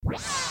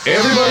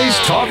Everybody's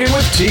Talking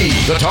with T,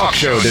 the talk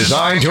show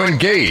designed to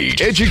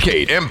engage,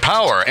 educate,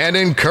 empower, and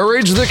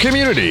encourage the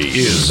community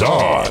is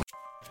on.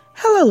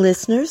 Hello,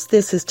 listeners.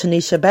 This is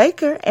Tanisha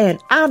Baker,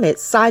 and I'm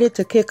excited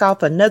to kick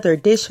off another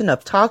edition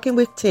of Talking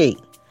with T.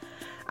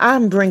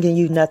 I'm bringing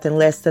you nothing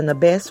less than the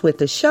best with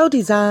the show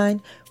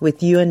designed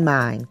with you in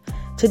mind.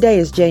 Today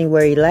is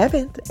January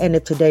 11th, and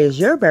if today is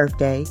your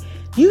birthday,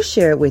 you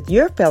share it with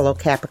your fellow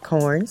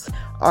Capricorns,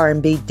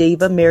 R&B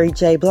diva Mary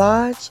J.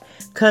 Blige,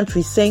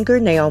 country singer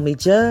Naomi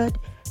Judd,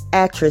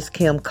 actress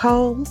Kim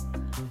Cole,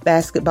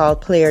 basketball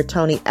player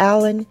Tony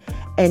Allen,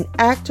 and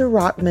actor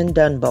Rockman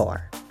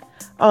Dunbar.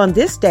 On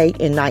this date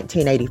in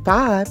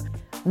 1985,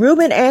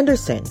 Reuben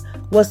Anderson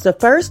was the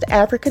first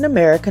African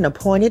American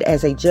appointed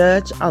as a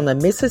judge on the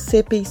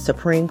Mississippi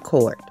Supreme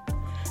Court.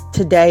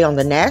 Today on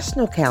the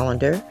national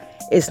calendar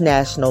is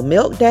National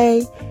Milk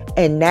Day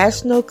and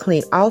National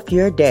Clean Off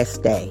Your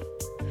Desk Day.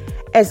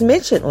 As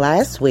mentioned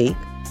last week,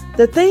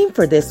 the theme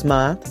for this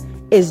month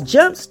is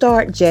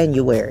Jumpstart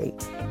January,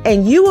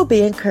 and you will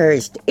be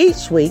encouraged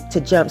each week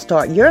to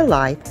jumpstart your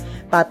life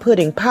by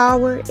putting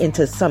power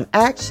into some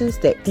actions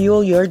that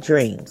fuel your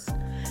dreams.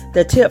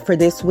 The tip for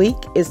this week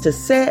is to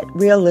set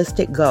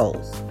realistic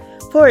goals.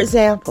 For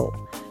example,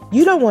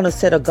 you don't want to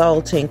set a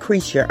goal to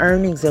increase your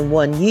earnings in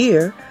 1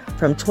 year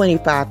from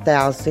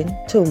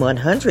 $25,000 to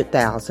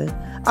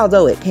 $100,000,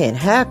 although it can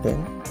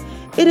happen.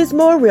 It is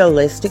more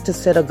realistic to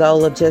set a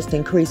goal of just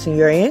increasing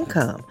your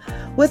income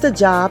with a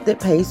job that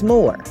pays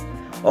more.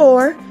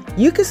 Or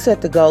you could set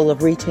the goal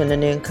of reaching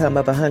an income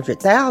of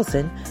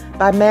 $100,000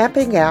 by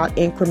mapping out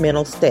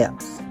incremental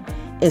steps.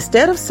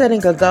 Instead of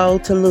setting a goal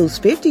to lose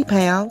 50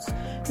 pounds,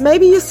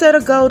 maybe you set a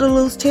goal to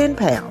lose 10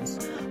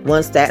 pounds.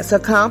 Once that's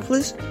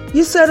accomplished,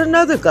 you set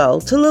another goal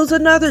to lose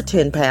another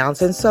 10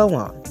 pounds and so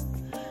on.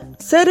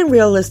 Setting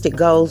realistic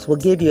goals will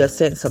give you a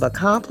sense of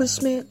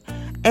accomplishment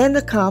and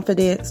the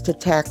confidence to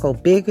tackle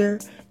bigger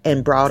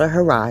and broader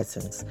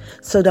horizons.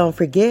 So don't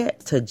forget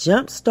to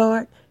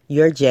jumpstart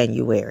your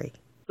January.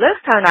 Let's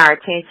turn our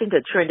attention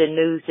to trending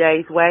news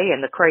Jay's Way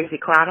and the Crazy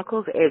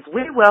Chronicles as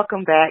we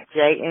welcome back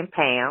Jay and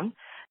Pam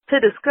to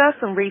discuss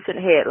some recent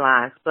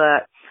headlines.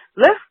 But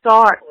let's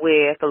start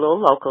with a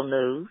little local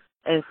news.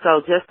 And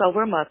so just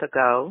over a month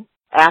ago,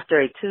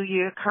 after a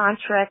 2-year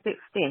contract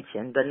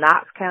extension, the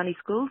Knox County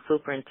School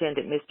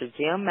Superintendent, Mr.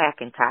 Jim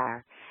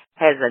McIntyre,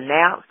 has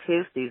announced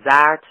his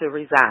desire to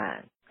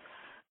resign.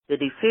 The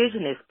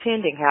decision is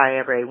pending,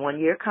 however, a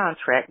 1-year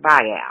contract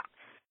buyout.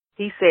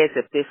 He says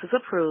if this is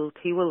approved,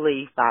 he will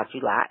leave by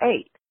July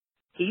 8th.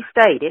 He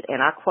stated,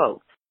 and I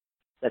quote,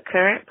 "The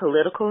current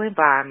political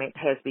environment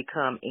has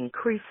become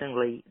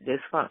increasingly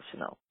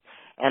dysfunctional,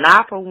 and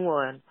I, for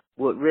one,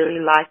 would really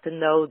like to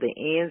know the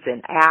ins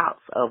and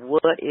outs of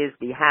what is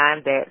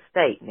behind that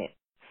statement.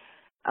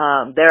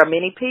 There are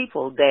many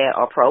people that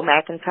are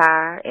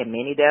pro-McIntyre and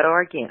many that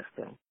are against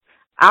him.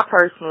 I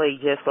personally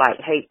just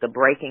hate the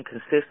breaking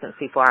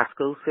consistency for our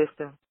school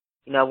system.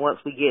 You know, once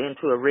we get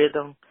into a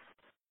rhythm,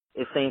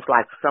 it seems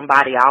like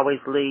somebody always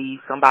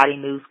leaves, somebody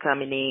new's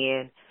coming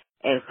in,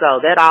 and so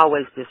that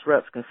always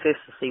disrupts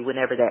consistency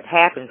whenever that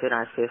happens in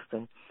our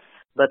system.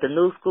 But the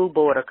new school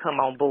board will come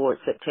on board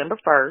September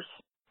 1st,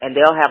 and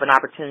they'll have an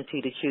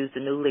opportunity to choose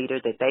the new leader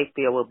that they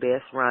feel will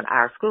best run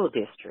our school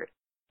district.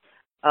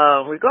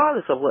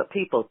 Regardless of what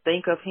people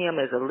think of him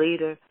as a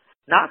leader,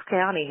 Knox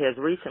County has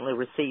recently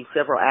received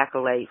several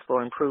accolades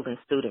for improving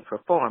student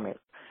performance,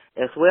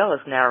 as well as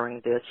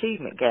narrowing the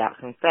achievement gaps.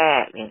 In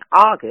fact, in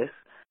August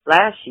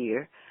last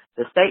year,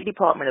 the State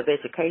Department of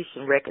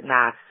Education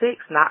recognized 6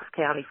 Knox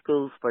County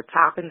schools for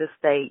topping the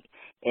state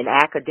in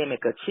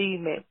academic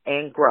achievement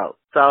and growth.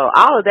 So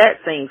all of that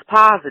seems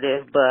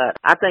positive, but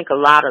I think a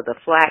lot of the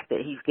flack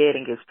that he's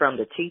getting is from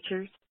the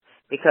teachers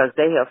because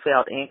they have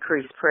felt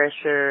increased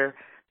pressure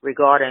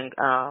regarding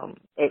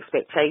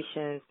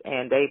expectations,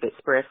 and they've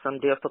expressed some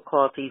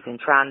difficulties in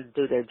trying to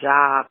do their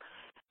job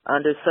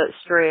under such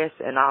stress,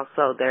 and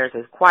also there's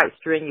a quite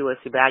strenuous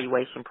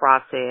evaluation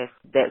process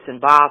that's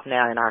involved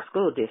now in our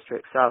school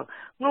district. So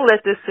I'm going to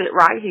let this sit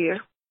right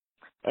here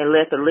and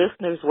let the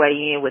listeners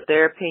weigh in with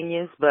their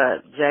opinions.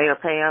 But Jay or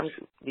Pam,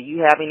 do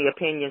you have any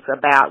opinions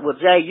about, well,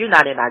 Jay, you're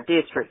not in our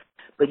district,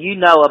 but you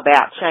know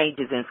about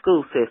changes in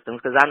school systems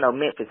because I know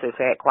Memphis has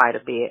had quite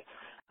a bit.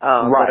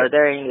 Right. But are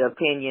there any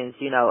opinions,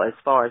 as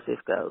far as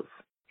this goes?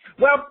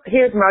 Well,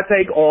 here's my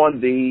take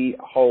on the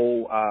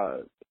whole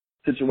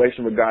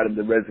situation regarding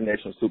the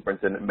resignation of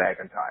Superintendent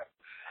McIntyre.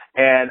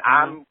 And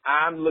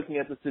I'm looking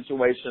at the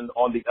situation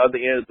on the other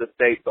end of the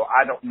state, so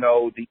I don't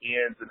know the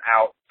ins and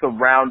outs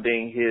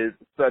surrounding his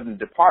sudden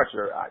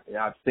departure.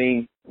 I've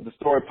seen the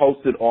story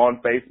posted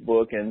on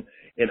Facebook and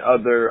in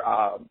other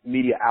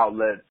media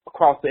outlets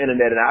across the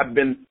internet, and I've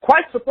been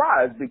quite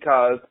surprised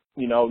because,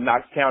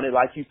 Knox County,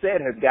 like you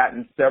said, has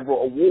gotten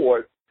several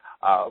awards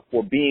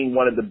for being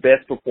one of the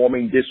best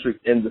performing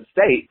districts in the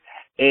state.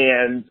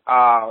 And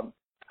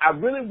I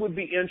really would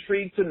be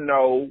intrigued to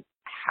know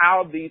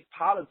how these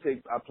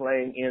politics are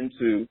playing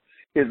into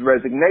his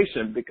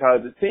resignation,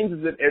 because it seems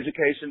as if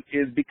education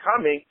is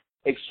becoming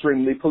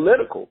extremely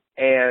political.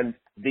 And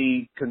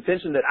The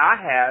contention that I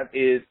have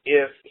is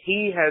if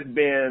he has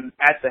been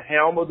at the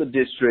helm of the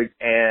district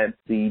and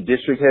the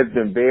district has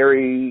been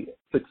very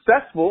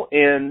successful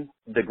in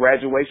the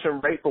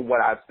graduation rate from what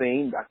I've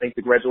seen. I think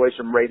the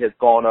graduation rate has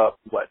gone up,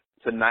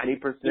 to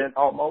 90%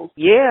 almost?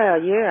 Yeah,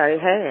 it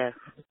has.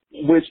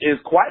 Which is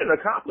quite an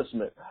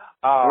accomplishment.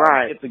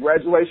 Right. If the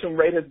graduation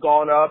rate has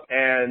gone up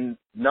and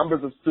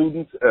numbers of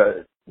students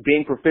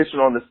being proficient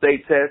on the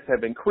state test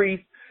have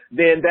increased,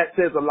 then that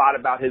says a lot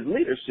about his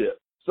leadership.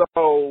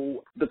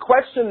 So the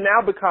question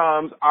now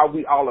becomes, are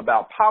we all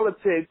about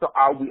politics or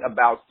are we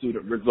about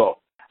student results?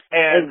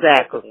 And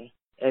Exactly.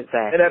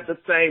 And at the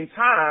same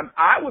time,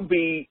 I would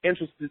be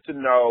interested to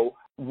know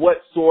what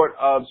sort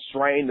of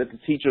strain that the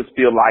teachers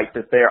feel like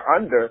that they're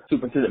under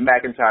Superintendent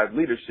McIntyre's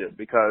leadership,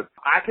 because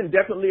I can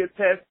definitely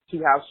attest to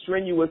how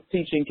strenuous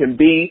teaching can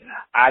be.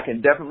 I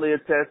can definitely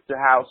attest to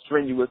how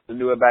strenuous the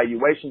new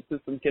evaluation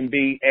system can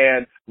be.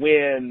 And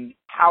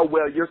how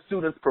well your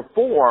students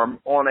perform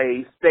on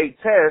a state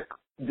test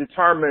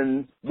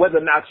determines whether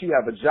or not you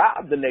have a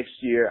job the next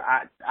year.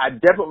 I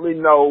definitely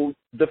know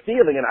the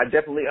feeling and I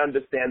definitely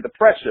understand the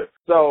pressure.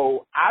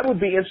 So I would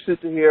be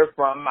interested to hear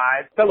from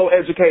my fellow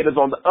educators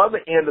on the other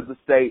end of the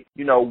state,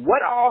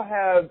 what all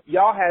have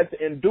y'all had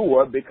to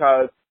endure,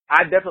 because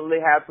I definitely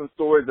have some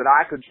stories that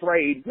I could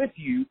trade with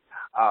you,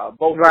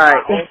 both from my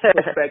own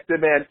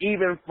perspective and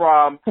even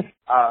from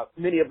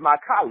many of my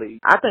colleagues.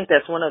 I think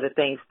that's one of the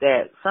things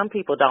that some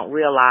people don't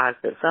realize,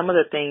 that some of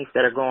the things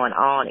that are going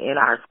on in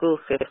our school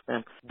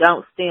system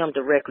don't stem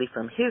directly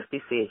from his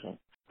decision,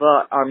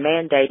 but are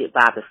mandated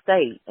by the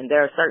state. And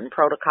there are certain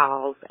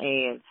protocols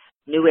and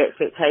new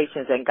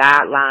expectations and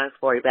guidelines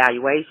for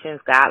evaluations,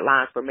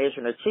 guidelines for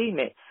measuring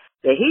achievement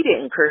that he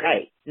didn't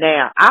create.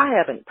 Now, I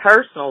haven't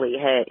personally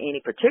had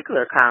any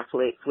particular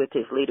conflicts with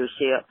his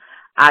leadership.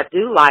 I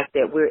do like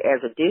that we're,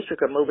 as a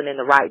district, are moving in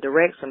the right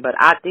direction, but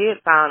I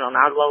did find on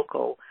our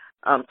local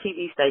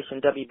TV station,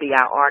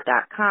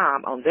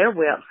 WBIR.com, on their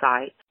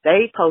website,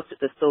 they posted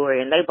the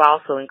story, and they've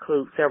also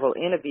included several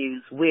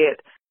interviews with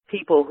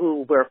people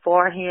who were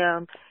for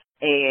him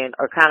and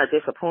are kind of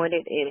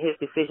disappointed in his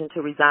decision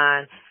to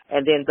resign,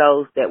 and then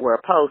those that were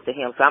opposed to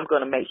him. So I'm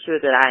going to make sure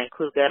that I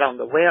include that on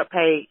the web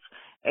page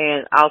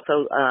and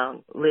also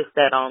list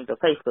that on the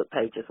Facebook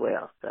page as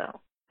well. So,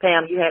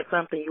 Pam, you had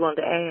something you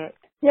wanted to add?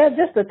 Yeah,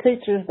 just the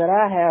teachers that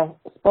I have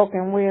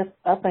spoken with,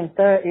 I think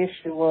their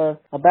issue was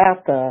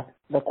about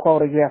the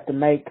quota you have to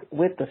make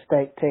with the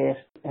state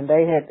test, and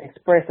they had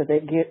expressed that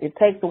it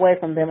takes away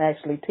from them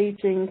actually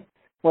teaching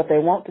what they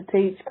want to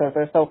teach, because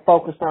they're so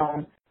focused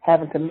on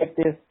having to make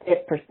this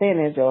set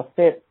percentage or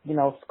set,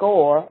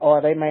 score,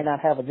 or they may not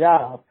have a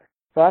job.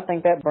 So I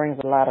think that brings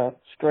a lot of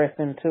stress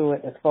into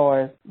it as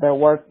far as their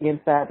work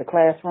inside the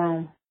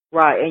classroom.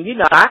 Right, and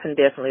I can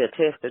definitely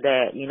attest to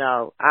that.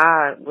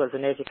 I was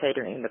an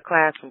educator in the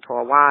classroom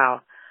for a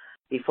while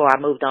before I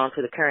moved on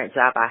to the current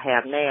job I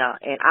have now,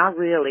 and I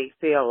really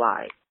feel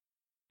like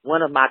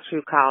one of my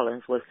true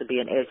callings was to be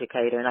an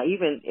educator. And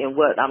even in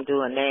what I'm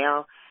doing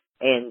now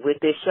and with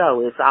this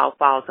show, it all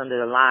falls under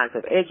the lines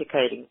of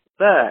educating.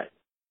 But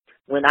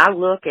when I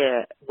look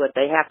at what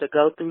they have to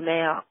go through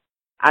now,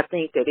 I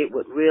think that it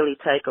would really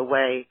take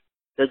away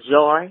the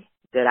joy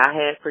that I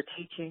had for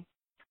teaching.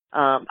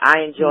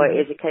 I enjoy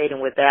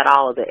educating without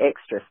all of the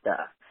extra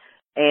stuff.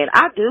 And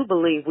I do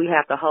believe we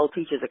have to hold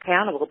teachers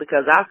accountable,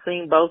 because I've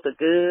seen both the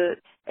good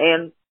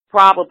and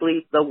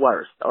probably the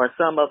worst, or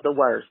some of the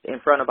worst, in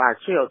front of our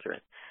children.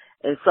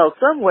 And so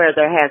somewhere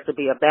there has to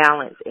be a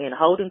balance in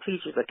holding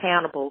teachers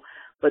accountable,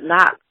 but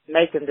not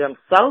making them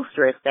so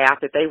stressed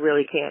out that they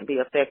really can't be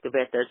effective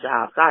at their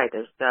jobs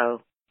either.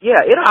 So,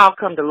 yeah, it'll all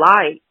come to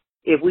light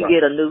if we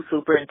get a new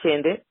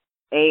superintendent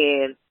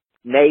and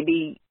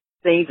maybe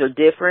things are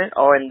different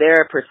or in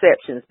their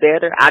perceptions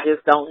better. I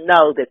just don't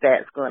know that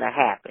that's going to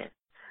happen.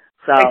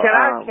 So,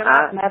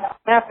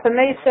 now,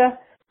 Tanisha,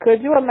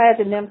 could you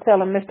imagine them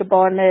telling Mr.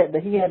 Barnett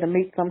that he had to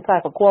meet some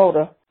type of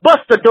quota?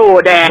 Bust the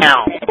door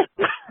down.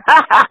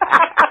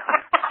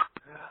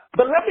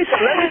 But let me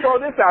throw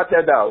this out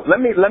there though. Let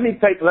me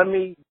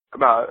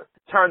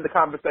turn the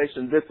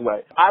conversation this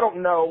way. I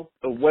don't know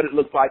what it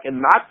looks like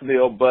in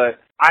Knoxville, but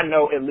I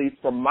know, at least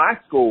from my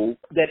school,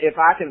 that if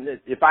I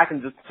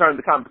can just turn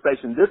the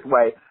conversation this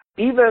way,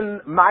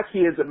 even my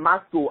kids at my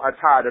school are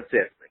tired of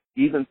testing.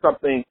 Even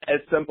something as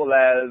simple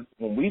as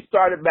when we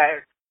started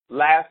back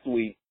last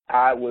week,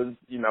 I was,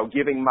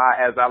 giving my,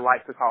 as I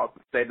like to call it,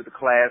 the state of the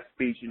class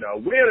speech.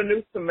 We're in a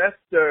new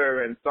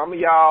semester, and some of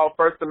y'all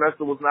first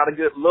semester was not a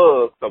good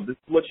look, so this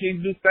is what you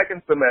do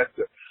second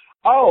semester.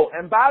 Oh,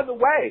 and by the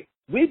way,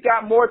 we've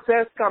got more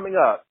tests coming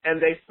up,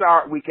 and they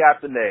start week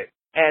after next.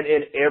 And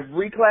in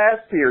every class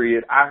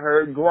period, I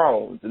heard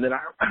groans. And then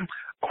I'm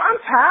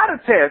tired of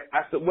tests.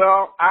 I said,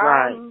 well,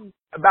 I'm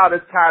about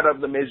as tired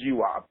of them as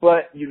you are.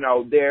 But,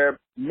 they're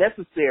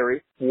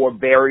necessary for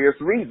various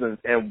reasons,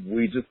 and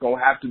we just going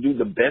to have to do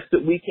the best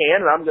that we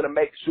can, and I'm going to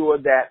make sure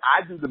that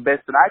I do the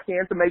best that I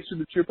can to make sure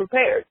that you're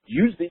prepared.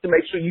 You just need to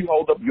make sure you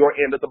hold up your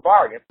end of the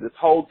bargain. This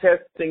whole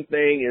testing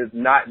thing is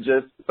not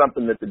just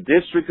something that the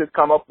district has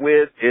come up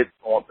with. It's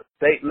on the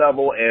state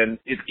level, and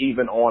it's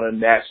even on a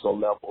national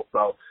level.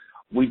 So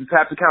we just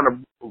have to kind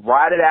of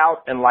ride it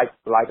out and, like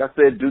I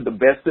said, do the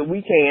best that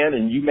we can,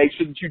 and you make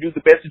sure that you do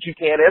the best that you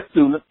can as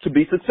students to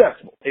be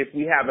successful. If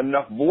we have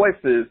enough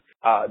voices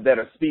that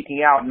are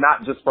speaking out,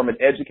 not just from an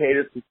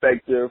educator's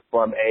perspective,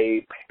 from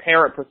a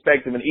parent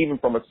perspective, and even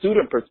from a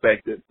student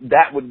perspective,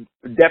 that would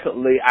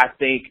definitely, I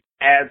think,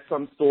 add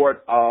some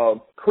sort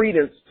of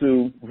credence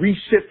to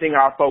reshifting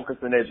our focus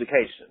in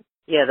education.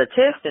 Yeah, the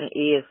testing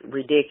is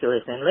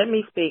ridiculous. And let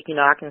me speak,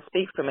 I can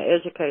speak from an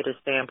educator's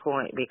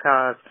standpoint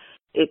because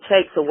it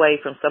takes away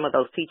from some of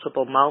those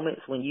teachable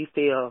moments when you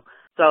feel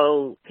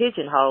so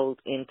pigeonholed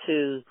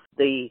into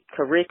the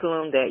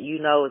curriculum that you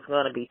know is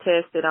going to be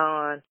tested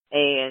on.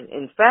 And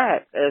in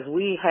fact, as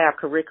we have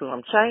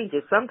curriculum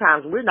changes,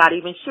 sometimes we're not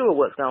even sure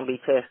what's going to be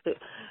tested,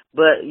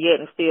 but yet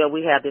and still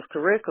we have this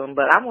curriculum.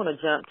 But I want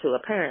to jump to a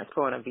parent's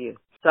point of view.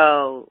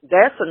 So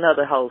that's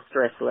another whole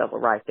stress level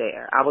right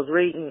there. I was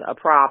reading a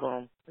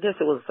problem, I guess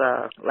it was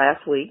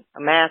last week,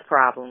 a math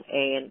problem,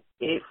 and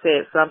it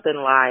said something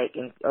like,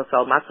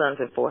 so my son's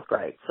in 4th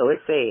grade, so it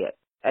said,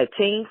 a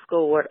team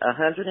scored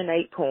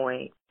 108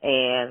 points,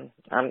 and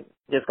I'm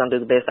just going to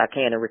do the best I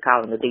can in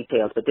recalling the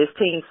details, but this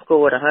team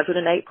scored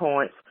 108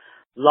 points.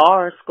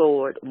 Laura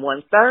scored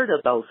 1/3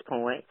 of those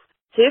points.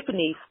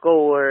 Tiffany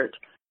scored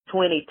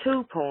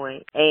 22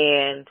 points,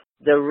 and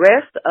the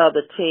rest of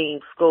the team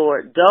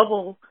scored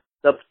double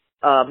the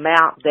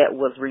amount that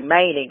was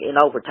remaining in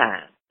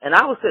overtime. And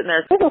I was sitting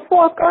there. It was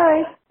 4th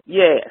grade?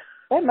 Yes.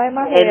 That made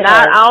my head And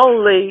not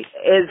only,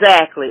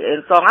 exactly.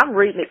 And so I'm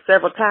reading it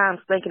several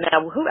times thinking,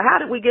 now, how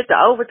did we get to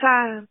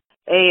overtime?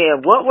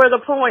 And what were the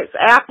points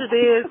after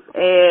this?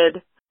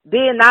 And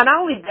then not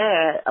only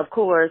that, of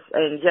course,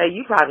 and Jay,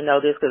 you probably know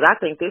this because I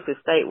think this is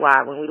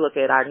statewide when we look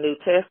at our new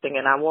testing,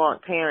 and I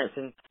want parents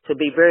to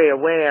be very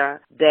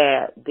aware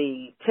that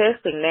the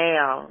testing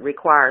now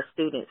requires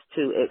students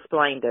to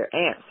explain their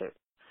answers.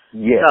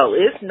 Yes. So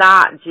it's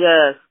not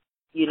just,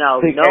 pick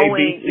knowing. A,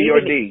 B, C,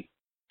 or D.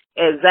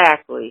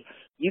 Exactly.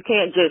 You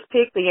can't just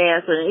pick the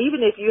answer, and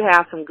even if you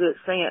have some good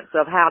sense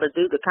of how to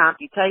do the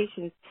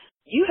computations,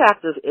 you have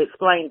to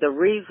explain the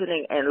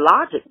reasoning and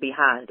logic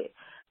behind it.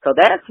 So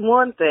that's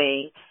one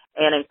thing,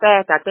 and in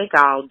fact, I think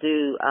I'll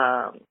do,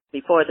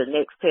 before the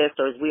next test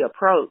or as we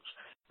approach,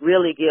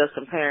 really give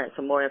some parents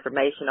some more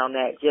information on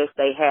that,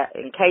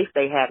 in case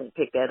they haven't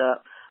picked that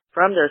up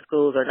from their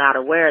schools or not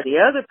aware. The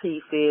other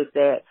piece is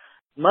that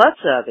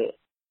much of it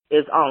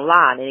is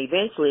online, and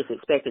eventually it's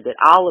expected that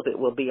all of it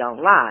will be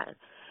online.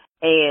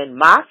 And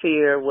my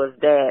fear was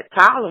that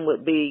Tylen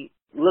would be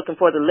looking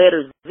for the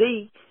letter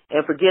Z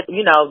and forget,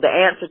 the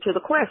answer to the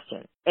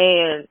question.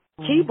 And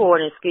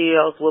keyboarding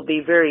skills will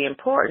be very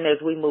important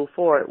as we move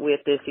forward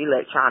with this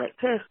electronic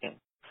testing.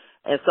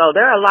 And so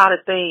there are a lot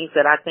of things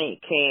that I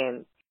think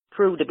can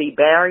prove to be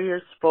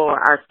barriers for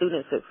our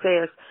student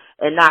success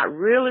and not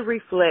really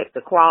reflect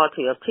the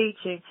quality of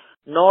teaching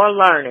nor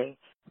learning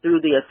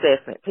through the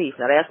assessment piece.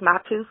 Now, that's my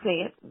 2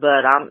 cents,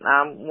 but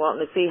I'm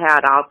wanting to see how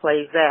it all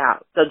plays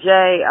out. So,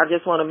 Jay, I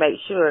just want to make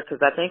sure,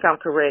 because I think I'm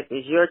correct,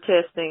 is your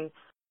testing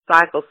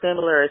cycle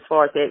similar as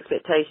far as the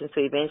expectations to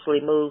eventually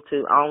move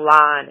to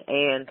online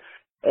and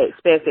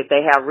expect that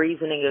they have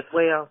reasoning as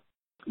well?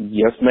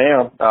 Yes,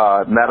 ma'am.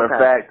 Matter of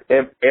fact,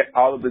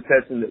 all of the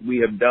testing that we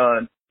have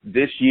done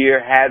this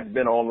year has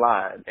been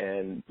online,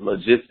 and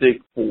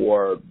logistics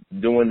for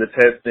doing the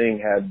testing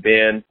have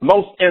been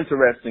most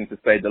interesting, to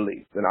say the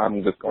least. And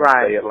I'm just going to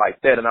say it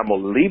like that, and I'm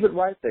going to leave it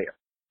right there.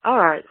 All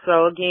right.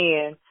 So,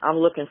 again, I'm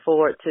looking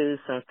forward to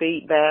some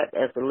feedback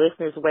as the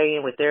listeners weigh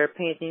in with their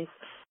opinions.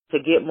 To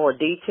get more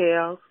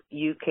details,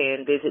 you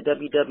can visit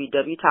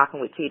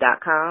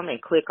www.talkingwitht.com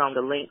and click on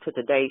the link to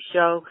today's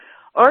show,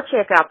 or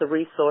check out the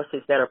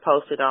resources that are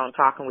posted on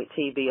Talking with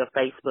T via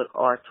Facebook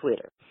or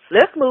Twitter.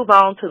 Let's move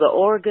on to the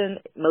Oregon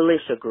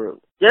Militia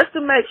Group. Just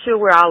to make sure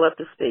we're all up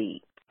to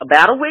speed,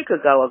 about a week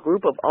ago, a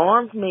group of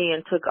armed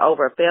men took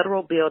over a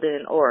federal building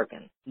in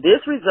Oregon.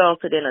 This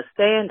resulted in a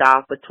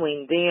standoff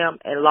between them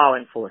and law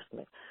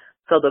enforcement.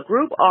 So the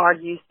group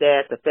argues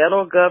that the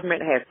federal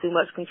government has too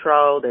much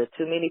control, there's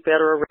too many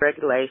federal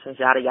regulations,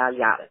 yada, yada,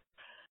 yada.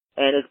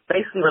 And it's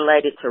basically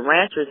related to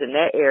ranchers in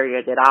that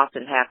area that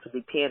often have to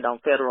depend on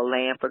federal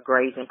land for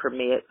grazing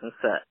permits and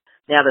such.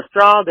 Now, the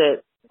straw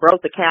that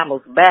broke the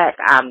camel's back,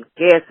 I'm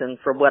guessing,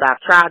 from what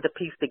I've tried to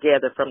piece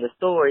together from the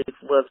stories,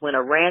 was when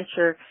a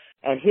rancher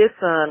and his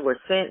son were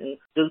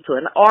sentenced due to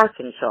an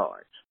arson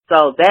charge.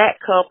 So that,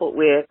 coupled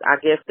with, I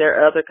guess,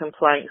 their other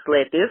complaints,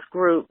 led this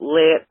group,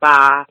 led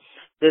by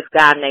this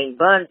guy named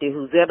Bundy,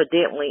 who's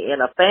evidently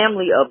in a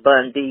family of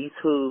Bundys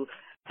who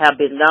have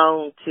been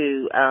known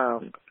to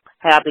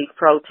have these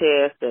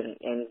protests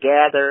and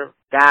gather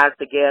guys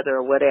together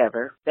or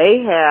whatever.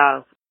 They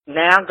have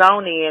now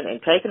gone in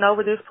and taken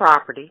over this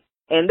property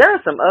And there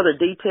are some other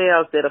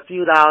details that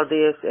feud all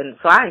this, and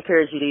so I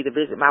encourage you to either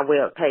visit my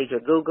webpage or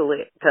Google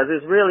it, because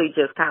it's really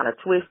just kind of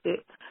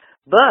twisted.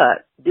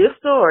 But this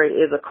story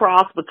is a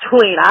cross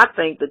between, I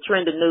think, the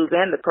Trending News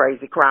and the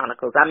Crazy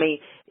Chronicles. I mean,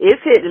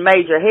 it's hitting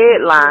major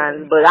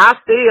headlines, but I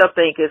still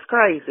think it's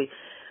crazy.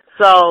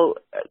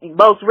 So,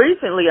 most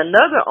recently,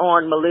 another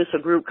armed militia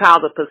group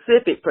called the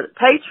Pacific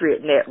Patriot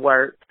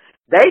Network,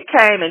 they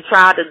came and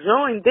tried to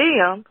join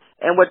them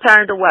and were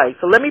turned away.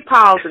 So let me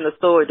pause in the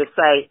story to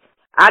say,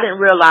 I didn't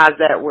realize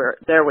that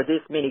there were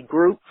this many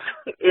groups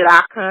in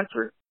our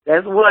country.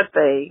 That's one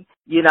thing.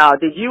 You know,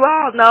 did you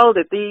all know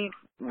that these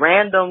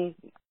random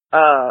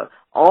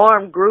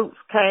armed groups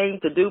came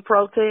to do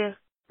protests?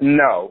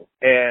 No.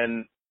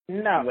 And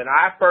when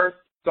I first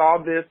saw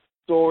this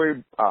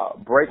story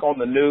break on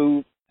the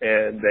news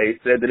and they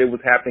said that it was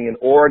happening in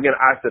Oregon,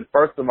 I said,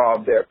 first of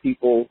all, there are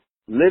people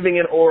living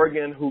in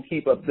Oregon who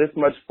keep up this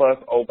much fuss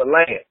over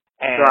land.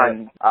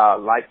 And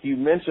like you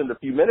mentioned a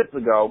few minutes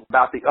ago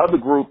about the other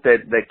group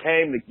that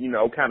came to, you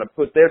know, kind of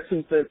put their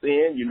 2 cents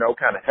in, you know,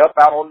 kind of help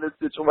out on this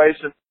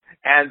situation.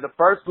 And the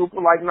first group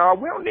were like, no,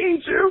 we don't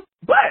need you.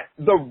 But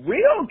the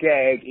real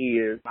gag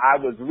is I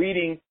was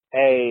reading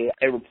a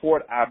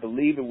report, I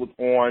believe it was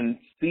on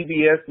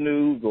CBS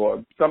News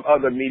or some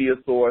other media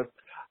source.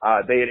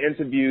 They had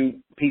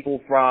interviewed people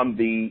from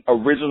the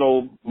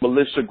original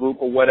militia group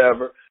or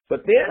whatever.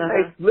 But then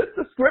they flipped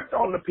the script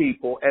on the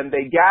people, and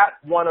they got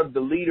one of the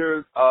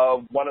leaders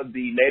of one of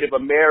the Native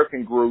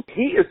American groups.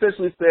 He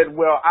essentially said,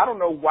 well, I don't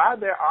know why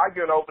they're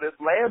arguing over this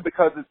land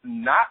because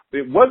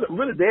it wasn't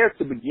really theirs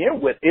to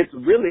begin with. It's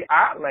really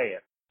our land.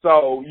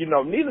 So, you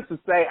know, needless to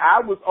say, I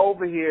was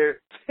over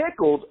here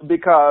tickled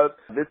because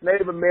this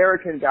Native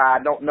American guy,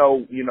 I don't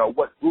know, you know,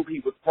 what group he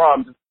was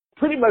from,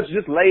 pretty much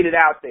just laid it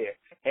out there.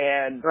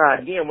 And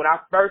again, when I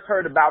first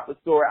heard about the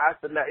story, I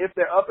said, now, if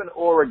they're up in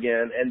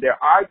Oregon and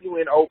they're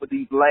arguing over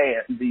the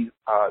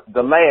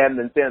land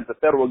and saying the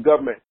federal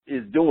government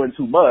is doing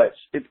too much,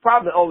 it's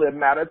probably only a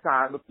matter of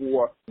time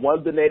before one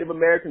of the Native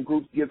American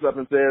groups gets up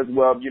and says,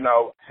 well, you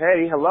know,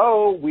 hey,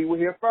 hello, we were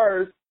here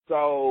first.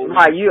 So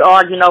right, you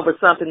arguing over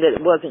something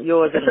that wasn't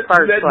yours in the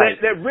first place.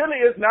 That really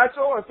is not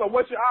yours. So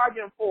what you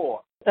arguing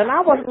for? And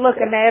I was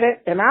looking at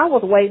it, and I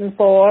was waiting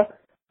for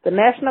the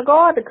National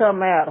Guard to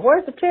come out.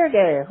 Where's the tear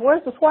gas?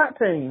 Where's the SWAT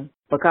team?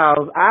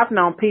 Because I've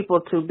known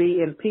people to be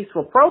in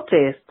peaceful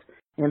protest,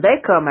 and they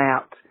come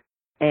out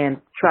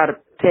and try to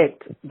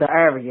protect the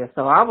area.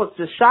 So I was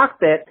just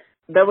shocked that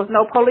there was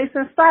no police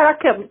in sight. I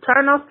kept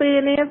turning on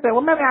CNN and saying,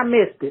 well, maybe I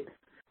missed it.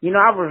 You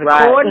know, I was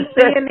recording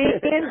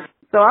CNN.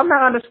 So I'm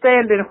not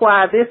understanding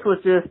why this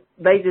was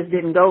they just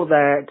didn't go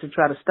there to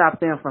try to stop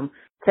them from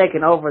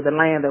taking over the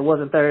land that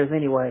wasn't theirs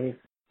anyways.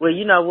 Well,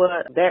 you know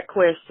what? That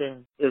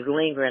question is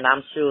lingering,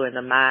 I'm sure, in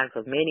the minds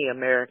of many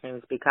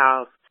Americans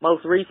because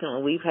most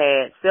recently we've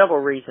had several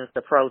reasons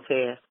to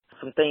protest,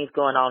 some things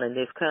going on in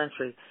this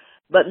country,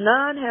 but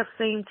none have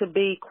seemed to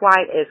be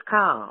quite as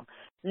calm.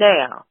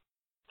 Now,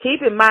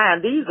 keep in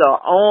mind, these are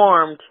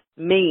armed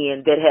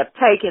men that have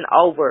taken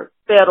over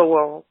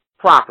federal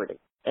property.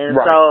 And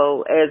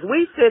so as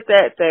we sit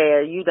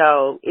there, you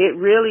know, it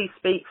really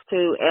speaks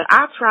to, and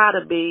I try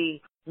to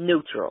be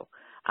neutral.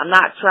 I'm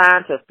not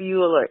trying to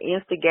fuel or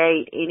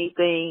instigate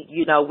anything.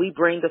 You know, we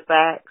bring the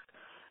facts.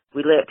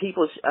 We let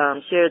people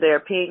share their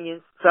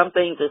opinions. Some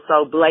things are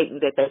so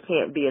blatant that they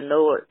can't be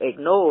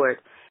ignored.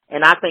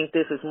 And I think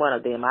this is one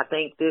of them. I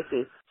think this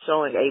is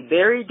showing a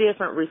very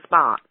different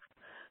response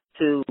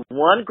to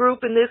one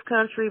group in this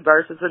country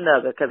versus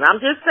another. Because I'm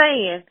just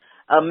saying,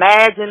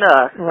 imagine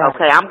us.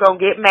 Okay, I'm going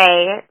to get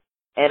mad,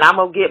 and I'm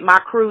going to get my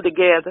crew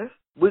together.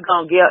 We're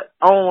going to get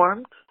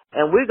armed.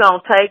 And we're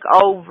going to take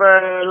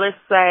over, let's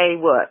say,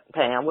 what,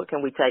 Pam? What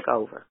can we take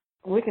over?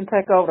 We can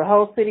take over the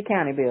whole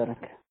city-county building.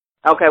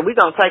 Okay, we're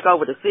going to take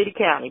over the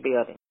city-county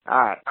building.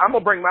 All right. I'm going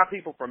to bring my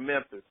people from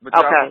Memphis. But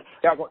okay.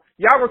 Y'all going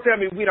to tell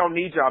me we don't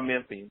need y'all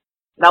Memphis.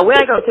 No, we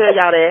ain't going to tell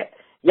y'all that.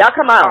 Y'all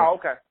come on. Oh,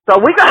 okay.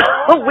 So we're going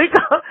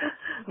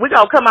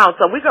to come on.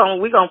 So we're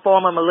going to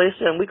form a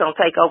militia, and we're going to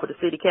take over the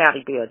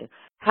city-county building.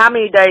 How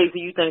many days do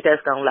you think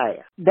that's going to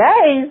last?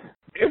 Days?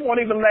 It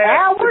won't even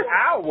last an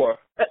hour.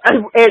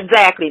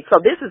 Exactly. So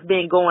this has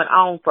been going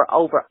on for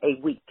over a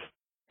week.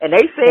 And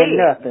they say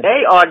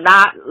they are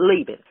not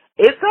leaving.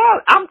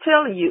 I'm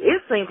telling you,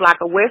 it seems like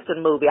a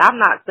Western movie. I'm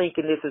not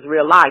thinking this is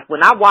real life.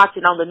 When I watch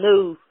it on the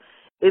news,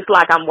 it's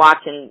like I'm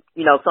watching,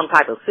 you know, some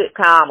type of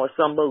sitcom or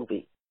some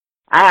movie.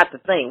 I have to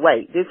think,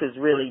 wait, this is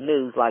really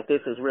news, like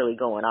this is really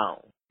going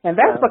on. And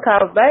that's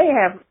because they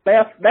have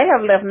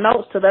left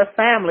notes to their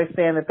family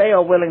saying that they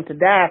are willing to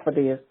die for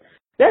this.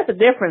 There's a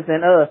difference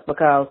in us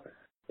because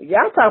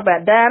y'all talk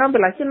about dying. I'll be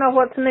like, you know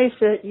what,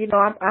 Tanisha, you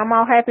know, I'm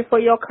all happy for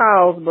your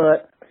cause,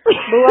 but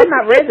boo, I'm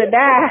not ready to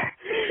die.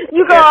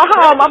 You go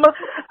home. I'm gonna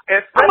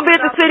be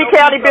at the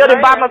city-county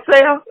building by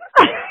myself.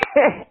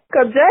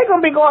 Because Jay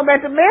going to be going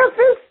back to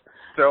Memphis.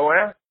 So,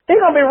 He's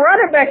going to be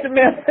running back to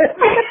Memphis.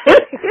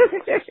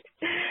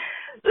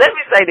 Let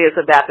me say this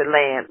about the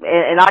land.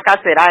 And like I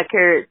said, I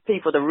encourage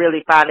people to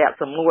really find out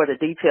some more of the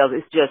details.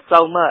 It's just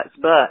so much.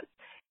 But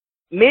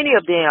many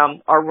of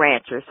them are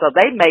ranchers, so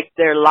they make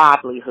their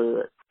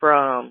livelihood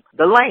from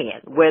the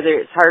land, whether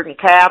it's herding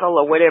cattle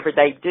or whatever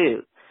they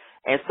do.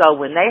 And so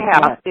when they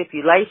have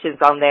stipulations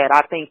on that,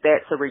 I think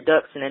that's a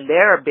reduction in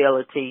their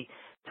ability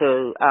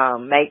to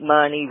make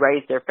money,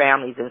 raise their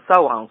families, and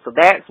so on. So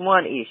that's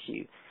one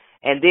issue.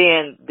 And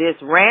then this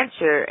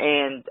rancher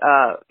and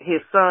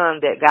his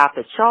son that got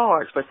the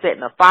charge for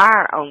setting a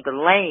fire on the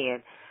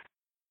land,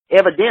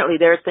 evidently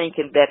they're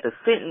thinking that the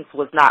sentence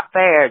was not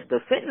fair. The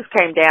sentence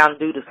came down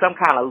due to some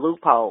kind of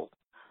loophole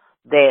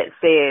that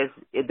says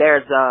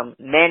there's a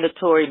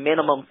mandatory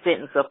minimum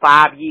sentence of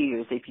 5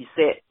 years if you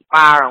set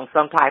fire on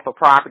some type of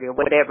property or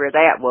whatever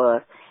that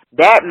was.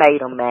 That made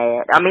them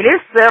mad. I mean,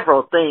 there's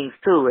several things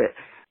to it,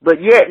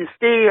 but yet and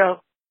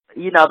still,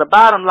 you know, the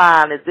bottom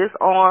line is this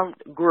armed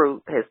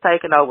group has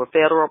taken over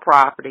federal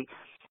property,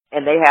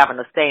 and they having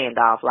a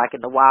standoff like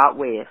in the Wild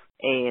West,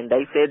 and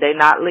they said they're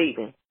not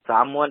leaving. So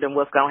I'm wondering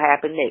what's going to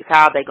happen next.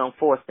 How are they going to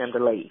force them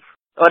to leave?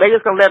 Or are they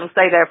just going to let them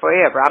stay there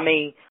forever? I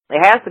mean,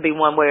 it has to be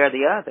one way or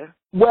the other.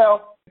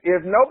 Well,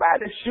 if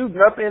nobody's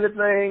shooting up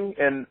anything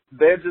and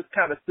they're just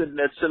kind of sitting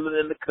there chilling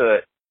in the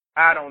cut,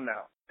 I don't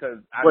know.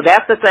 Well,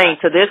 that's the thing.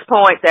 To this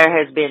point, there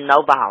has been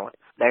no violence.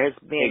 There has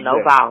been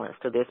no violence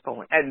to this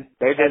point. And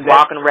they're just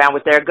walking around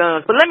with their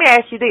guns. But let me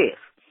ask you this.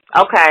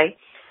 Okay,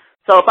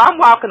 so if I'm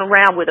walking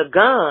around with a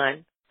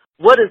gun,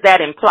 what does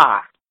that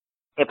imply?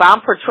 If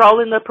I'm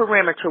patrolling the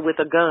perimeter with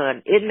a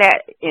gun, isn't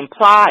that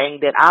implying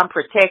that I'm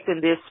protecting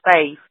this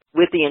space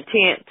with the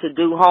intent to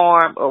do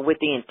harm or with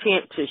the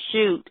intent to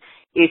shoot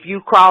if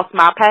you cross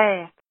my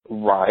path?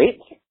 Right.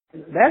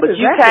 That's exactly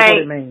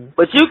what it means.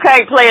 But you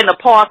can't play in the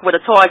park with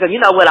a toy gun.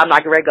 You know what? I'm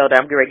not going to go there.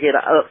 I'm going to get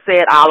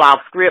upset all off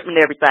script and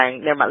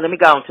everything. Never mind. Let me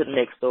go on to the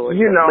next story.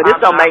 You know, but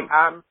it's gonna make...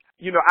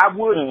 I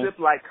would sip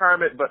like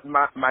Kermit, but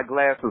my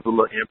glass is a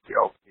little empty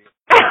over here.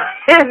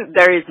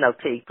 There is no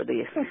tea for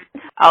this.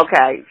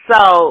 Okay,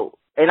 so,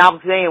 and I'm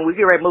saying we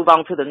get ready to move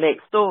on to the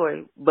next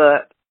story,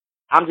 but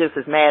I'm just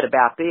as mad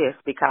about this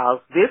because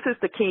this is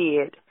the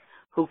kid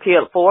who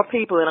killed 4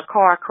 people in a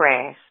car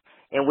crash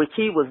in which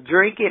he was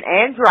drinking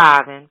and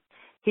driving.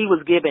 He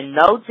was given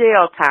no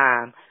jail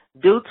time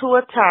due to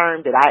a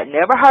term that I had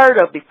never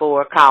heard of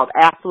before called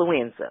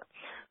affluenza.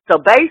 So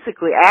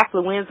basically,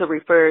 affluenza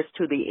refers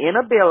to the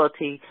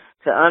inability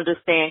to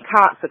understand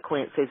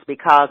consequences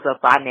because of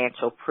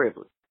financial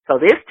privilege. So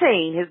this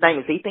teen, his name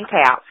is Ethan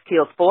Couch,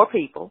 kills 4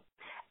 people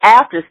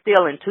after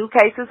stealing 2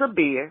 cases of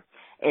beer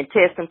and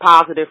testing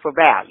positive for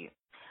value.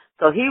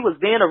 So he was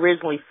then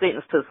originally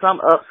sentenced to some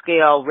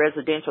upscale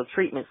residential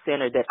treatment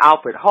center that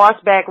offered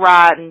horseback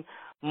riding,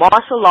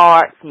 martial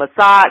arts,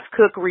 massage,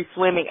 cookery,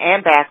 swimming,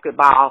 and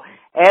basketball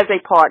as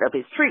a part of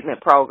his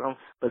treatment program.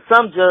 But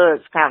some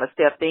judge kind of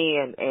stepped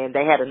in and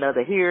they had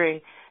another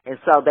hearing, and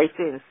so they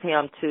sentenced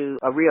him to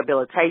a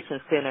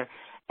rehabilitation center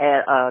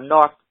at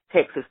North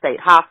Texas State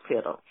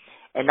Hospital.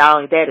 And not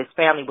only that, his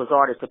family was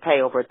ordered to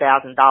pay over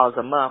 $1,000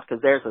 a month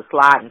because there's a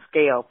sliding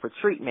scale for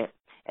treatment,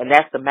 and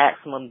that's the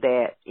maximum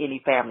that any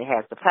family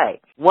has to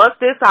pay. Once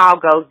this all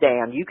goes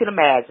down, you can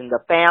imagine the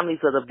families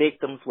of the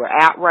victims were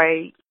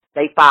outraged.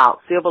 They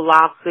filed civil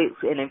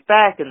lawsuits, and in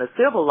fact, in the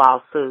civil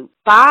lawsuit,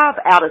 5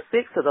 out of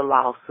 6 of the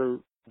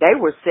lawsuits, they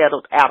were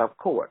settled out of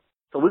court.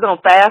 So we're going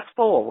to fast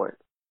forward.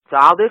 So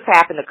all this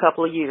happened a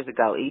couple of years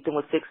ago. Ethan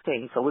was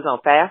 16, so we're going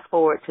to fast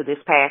forward to this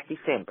past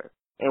December,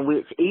 in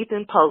which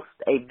Ethan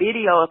posted a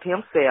video of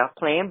himself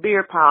playing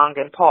beer pong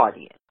and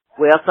partying.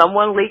 Well,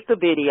 someone leaked the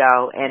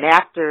video, and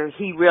after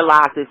he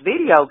realized this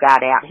video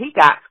got out, he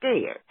got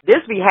scared.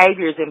 This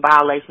behavior is in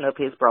violation of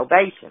his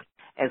probation.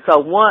 And so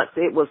once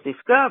it was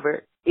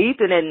discovered,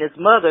 Ethan and his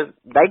mother,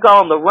 they go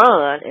on the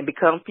run and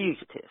become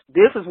fugitives.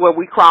 This is where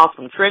we cross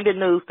from trending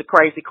news to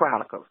crazy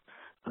chronicles.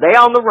 They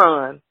on the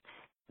run.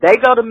 They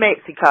go to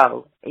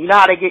Mexico. And you know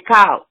how they get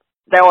caught?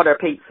 They order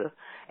pizza.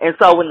 And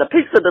so when the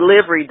pizza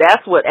delivery,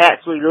 that's what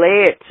actually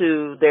led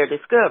to their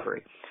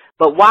discovery.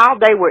 But while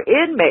they were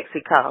in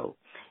Mexico,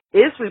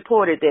 it's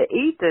reported that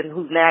Ethan,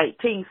 who's now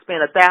 18,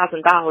 spent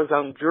 $1,000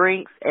 on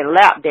drinks and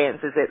lap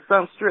dances at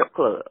some strip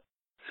club.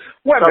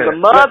 Wait a minute. The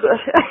mother...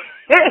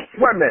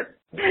 Wait a minute.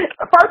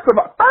 First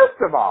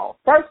of all.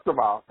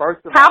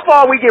 How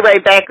far we get ready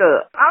to back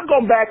up? I'm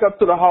going to back up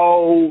to the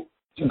whole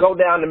go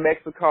down to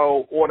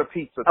Mexico, order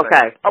pizza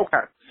thing.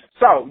 Okay.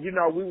 So, you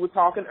know, we were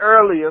talking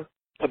earlier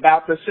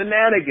about the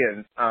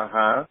shenanigans.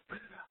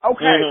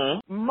 Okay.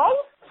 Mm-hmm.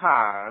 Most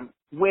time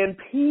when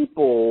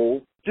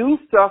people do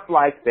stuff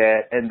like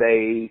that and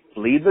they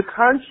flee the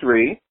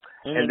country,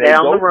 and they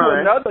go to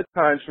another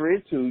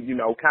country to, you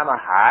know, kind of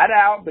hide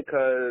out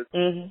because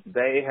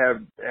they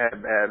have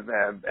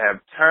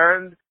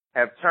turned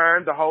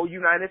the whole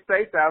United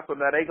States out, so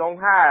now they gonna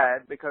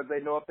hide because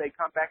they know if they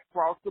come back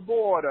across the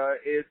border,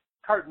 it's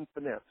curtain for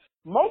them.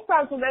 Most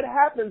times when that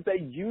happens, they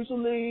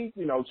usually,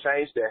 you know,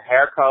 change their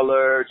hair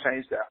color,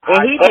 change their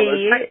eye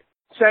color,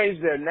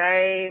 change their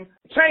name.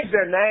 I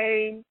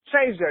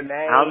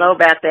don't know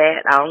about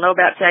that. I don't know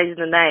about changing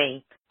the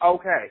name.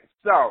 Okay,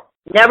 so.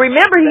 Now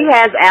remember, he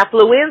has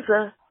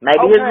affluenza.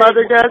 Maybe his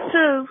mother does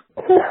too.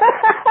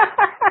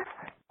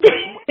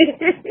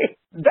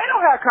 They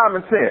don't have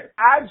common sense.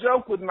 I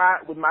joke with my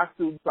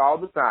students all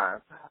the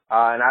time,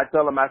 and I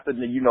tell them, I said,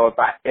 if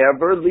I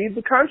ever leave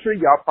the country,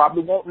 y'all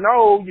probably won't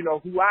know,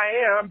 who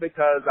I am,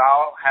 because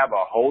I'll have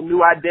a whole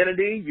new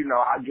identity.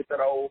 I'll get that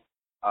old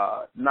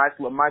nice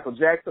little Michael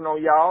Jackson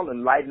on y'all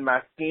and lighten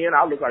my skin.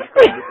 I'll look like a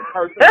different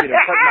person.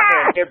 Cut my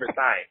hair and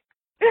everything.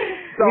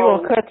 So,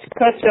 you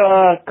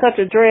gonna cut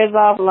your dreads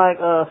off like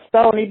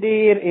Stoney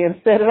did and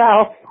set it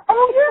off?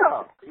 Oh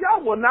yeah,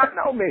 y'all will not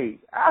know me.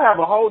 I have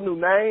a whole new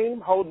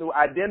name, whole new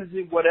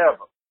identity,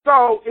 whatever.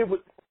 So it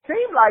would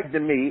seem like to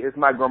me, as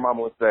my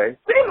grandmama would say,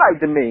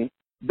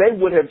 they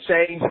would have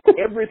changed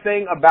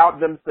everything about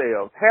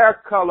themselves: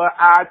 hair color,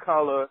 eye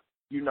color,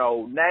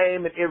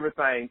 name and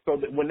everything, so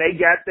that when they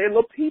got their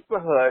little Pizza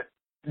Hut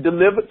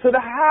delivered to the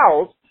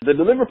house, the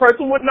delivery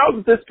person would know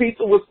that this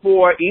pizza was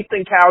for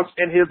Ethan Couch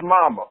and his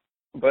mama.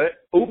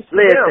 But oops,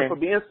 listen, for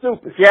being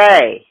stupid.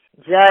 Jay,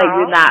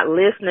 you're not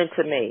listening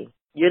to me.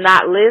 You're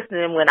not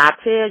listening when I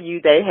tell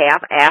you they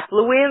have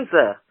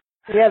affluenza.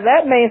 Yeah,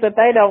 that means that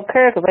they don't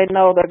care because they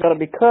know they're going to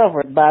be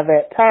covered by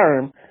that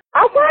term.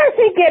 Oh, why is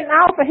he getting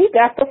off and he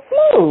got the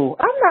flu?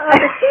 I'm not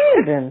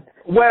understanding.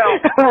 Well,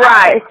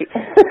 right.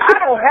 I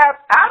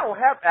don't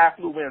have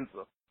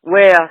affluenza.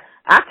 Well,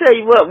 I tell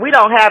you what, we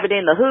don't have it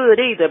in the hood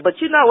either.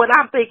 But you know what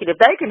I'm thinking? If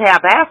they can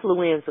have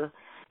affluenza,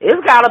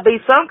 it's got to be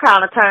some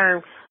kind of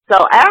term.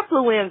 So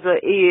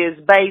affluenza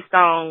is based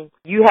on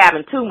you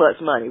having too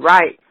much money,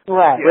 right?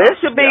 Right. Well, it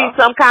should be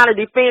some kind of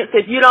defense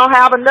if you don't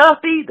have enough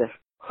either.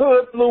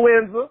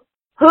 Hoodfluenza.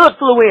 That's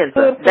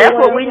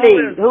what we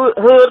need.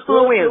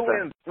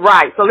 Hoodfluenza.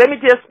 Right. So let me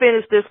just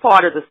finish this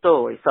part of the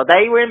story. So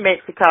they were in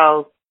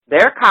Mexico.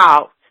 They're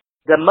caught.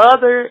 The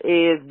mother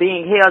is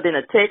being held in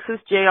a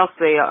Texas jail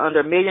cell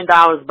under $1 million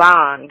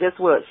bond. And guess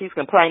what? She's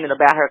complaining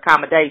about her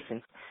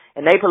accommodations.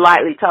 And they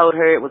politely told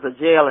her it was a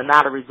jail and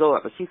not a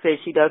resort. But she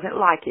said she doesn't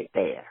like it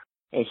there.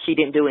 And she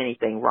didn't do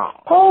anything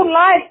wrong. Who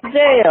likes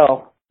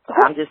jail?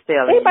 I'm just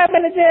telling you. Anybody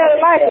been to jail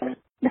that like it?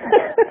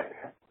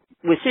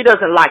 Well, she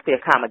doesn't like the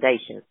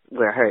accommodations,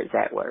 were her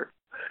exact words.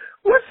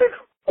 What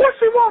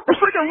she want, the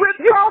freaking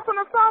Ritz-Carlton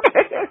or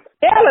something?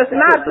 Jail is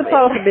not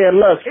supposed to be a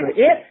luxury.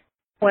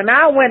 When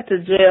I went to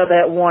jail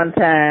that one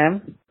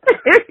time,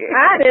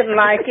 I didn't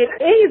like it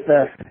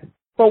either.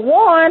 For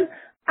one,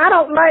 I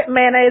don't like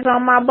mayonnaise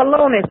on my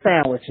bologna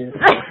sandwiches.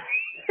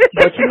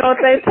 But you know what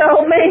they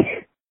told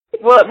me?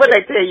 What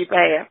they tell you,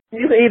 Pam?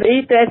 You either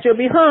eat that, you'll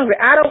be hungry.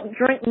 I don't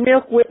drink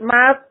milk with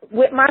my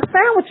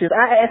sandwiches.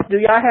 I asked, do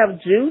y'all have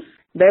juice?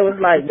 They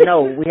was like,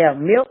 no, we have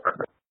milk,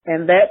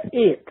 and that's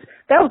it.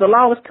 That was the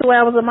longest 2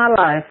 hours of my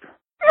life.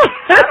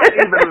 I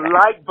don't even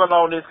like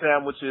bologna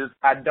sandwiches.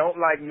 I don't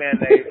like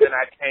mayonnaise, and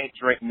I can't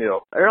drink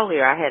milk.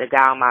 Earlier, I had a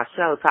guy on my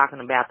show talking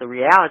about the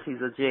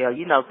realities of jail.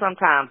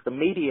 Sometimes the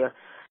media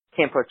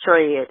can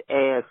portray it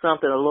as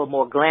something a little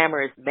more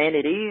glamorous than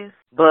it is.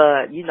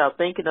 But,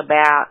 thinking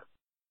about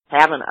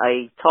having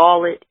a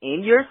toilet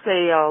in your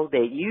cell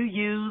that you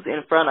use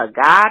in front of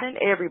God and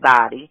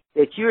everybody,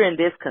 that you're in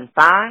this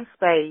confined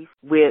space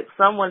with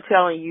someone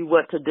telling you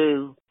what to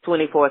do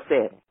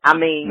 24/7. I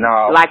mean,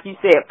 no. Like you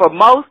said, for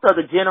most of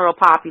the general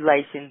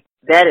population,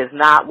 that is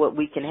not what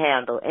we can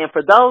handle. And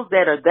for those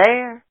that are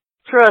there,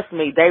 trust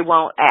me, they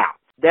won't out.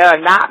 There are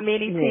not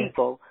many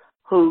people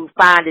who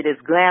find it as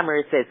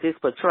glamorous as it's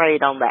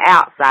portrayed on the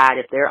outside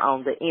if they're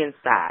on the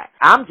inside.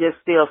 I'm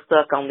just still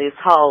stuck on this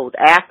whole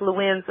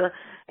affluenza,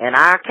 and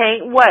I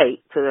can't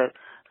wait till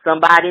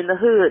somebody in the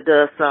hood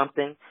does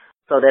something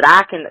so that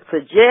I can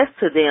suggest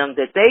to them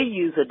that they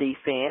use a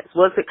defense.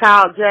 What's it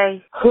called,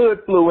 Jay?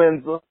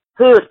 Hoodfluenza.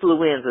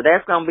 Hoodfluenza.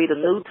 That's going to be the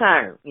new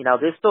term.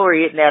 This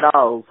story isn't that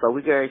old, so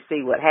we're going to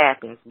see what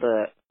happens.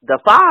 But the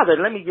father,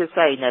 let me just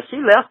say, now she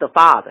left the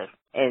father.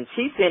 And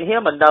she sent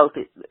him a note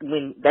that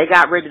when they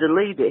got ready to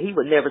leave that he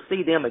would never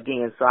see them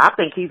again. So I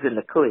think he's in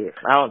the clear.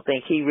 I don't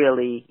think he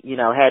really,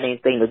 had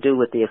anything to do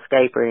with the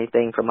escape or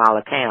anything from all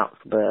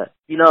accounts. But,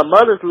 a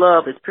mother's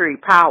love is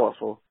pretty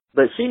powerful.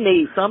 But she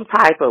needs some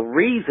type of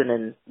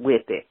reasoning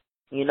with it,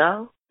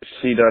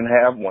 She doesn't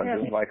have one,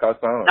 just like her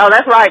son. Oh,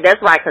 that's right,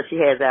 because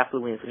she has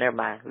affluenza. Never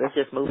mind. Let's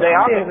just move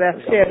on.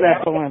 She has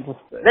affluenza.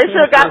 They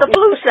should have got the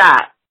flu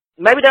shot.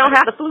 Maybe they don't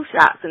have the flu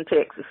shots in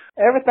Texas.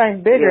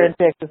 Everything's bigger in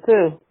Texas,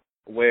 too.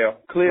 Well,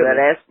 clearly. Well,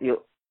 that's you.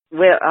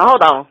 Well,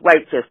 hold on.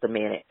 Wait just a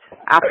minute.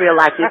 I feel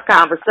like this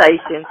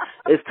conversation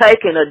is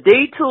taking a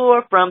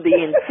detour from the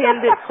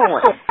intended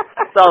point.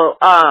 So,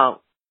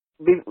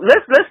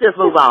 let's just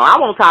move on. I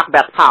want to talk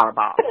about the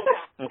Powerball.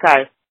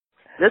 Okay?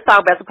 Let's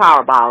talk about the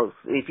Powerballs.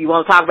 If you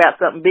want to talk about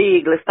something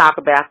big, let's talk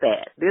about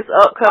that. This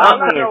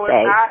upcoming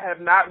Wednesday. I have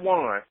not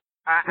won.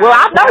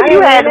 I know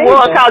you hadn't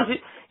won because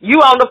you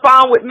on the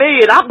phone with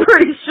me, and I'm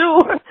pretty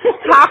sure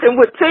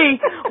talking with T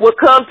would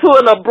come to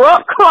an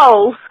abrupt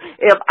close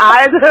if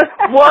either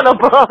one of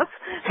us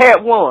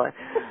had won.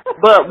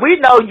 But we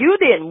know you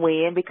didn't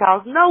win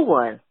because no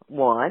one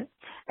won.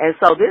 And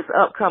so this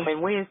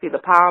upcoming Wednesday, the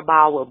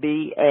Powerball will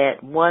be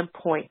at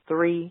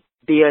 $1.3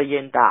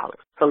 billion.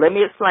 So let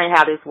me explain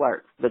how this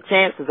works. The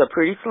chances are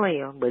pretty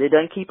slim, but it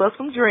doesn't keep us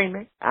from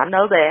dreaming. I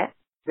know that.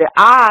 The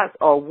odds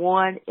are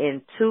 1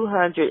 in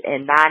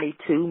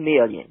 292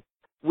 million,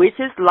 which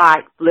is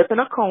like flipping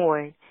a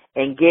coin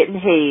and getting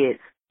heads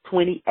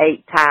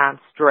 28 times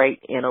straight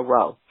in a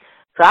row.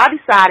 So I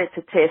decided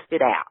to test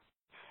it out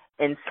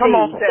and see. Come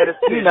on,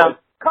 you know,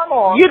 come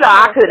on. You know,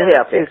 I couldn't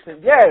help it.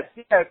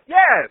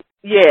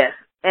 Yes.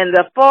 And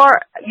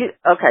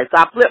okay, so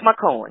I flipped my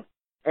coin.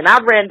 And I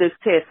ran this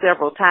test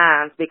several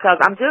times because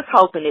I'm just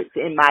hoping it's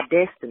in my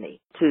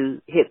destiny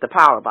to hit the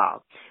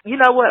Powerball. You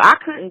know what? I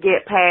couldn't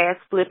get past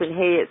flipping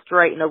heads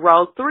straight in a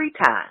row 3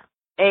 times.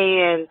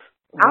 And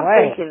I'm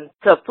thinking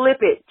to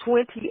flip it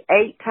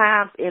 28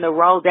 times in a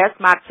row, that's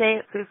my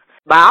chances.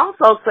 But I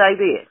also say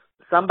this,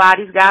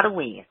 somebody's got to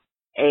win.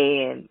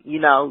 And, you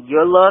know,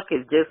 your luck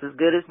is just as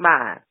good as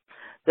mine.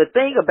 The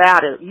thing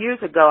about it, years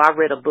ago I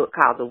read a book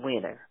called The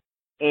Winner.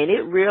 And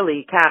it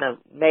really kind of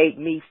made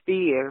me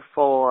fear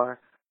for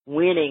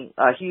winning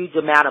a huge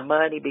amount of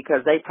money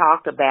because they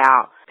talked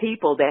about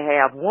people that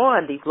have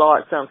won these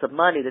large sums of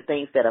money, the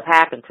things that have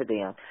happened to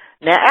them.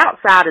 Now,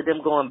 outside of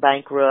them going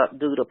bankrupt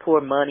due to poor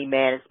money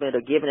management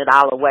or giving it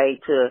all away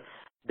to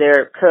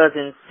their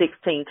cousins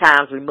 16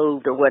 times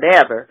removed or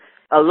whatever,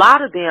 a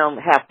lot of them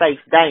have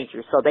faced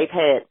danger. So they've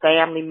had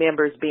family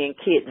members being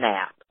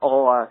kidnapped,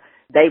 or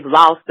they've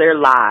lost their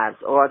lives,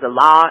 or the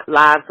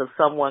lives of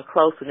someone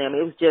close to them.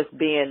 It was just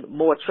being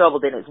more trouble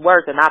than it's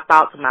worth. And I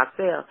thought to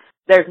myself,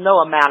 there's no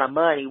amount of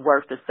money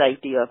worth the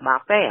safety of my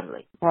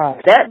family.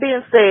 Right. That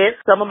being said,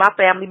 some of my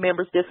family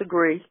members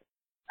disagree.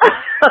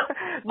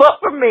 But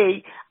for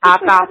me, I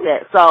thought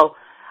that. So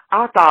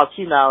I thought,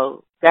 you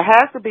know, there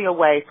has to be a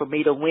way for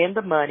me to win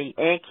the money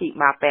and keep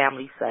my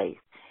family safe.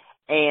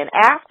 And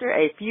after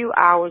a few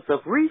hours of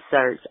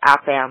research, I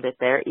found that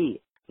there is.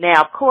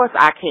 Now, of course,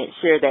 I can't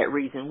share that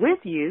reason with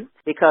you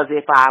because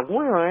if I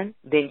won,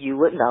 then you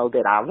would know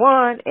that I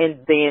won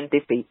and then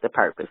defeat the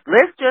purpose.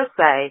 Let's just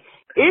say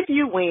if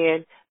you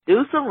win,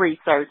 do some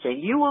research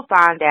and you will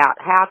find out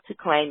how to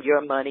claim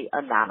your money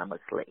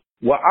anonymously.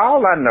 Well,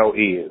 all I know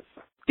is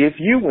if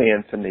you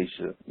win,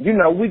 Tanisha, you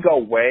know, we go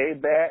way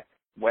back,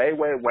 way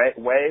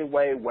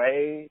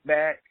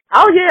back.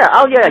 Oh, yeah.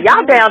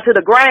 Y'all down to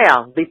the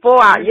ground before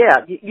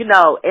you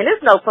know, and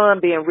it's no fun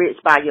being rich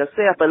by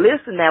yourself. But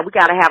listen now, we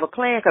got to have a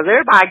plan because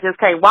everybody just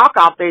can't walk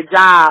off their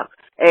job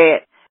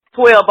at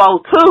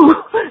 12:02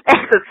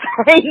 at the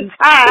same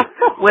time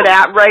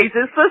without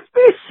raising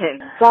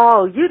suspicion.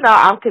 So, you know,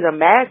 I can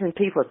imagine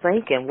people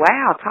thinking,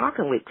 wow,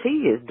 Talking with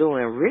T is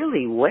doing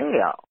really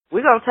well.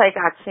 We're going to take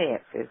our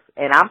chances.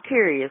 And I'm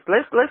curious,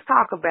 let's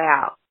talk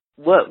about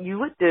what you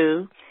would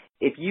do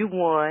if you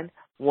won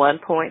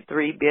 $1.3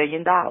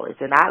 billion.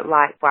 And I'd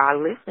like for our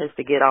listeners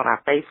to get on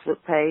our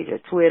Facebook page or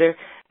Twitter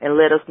and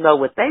let us know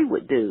what they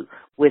would do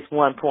with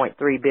 $1.3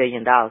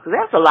 billion. Because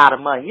that's a lot of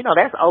money. You know,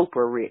 that's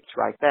Oprah rich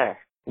right there.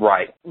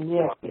 Right.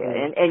 Yeah.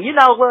 And you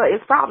know what?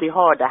 It's probably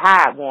hard to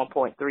hide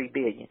 $1.3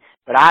 billion,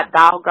 but I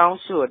doggone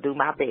sure do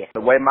my best.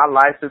 The way my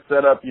life is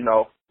set up, you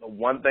know, the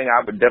one thing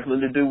I would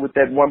definitely do with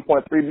that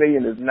 $1.3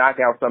 billion is knock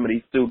out some of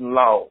these student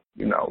loans.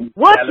 You know.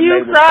 What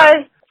you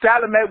say?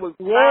 Sallie Mae was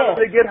trying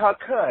to get her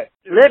cut.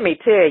 Let me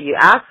tell you,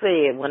 I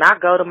said when I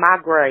go to my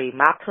grave,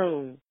 my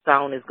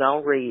tombstone is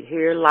going to read,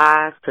 "Here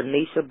lies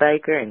Tanisha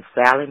Baker and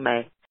Sallie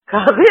Mae."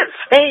 Because it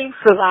seems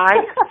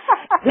like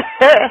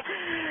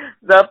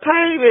the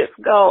payments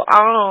go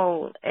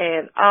on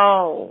and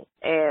on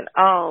and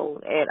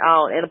on and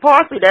on. And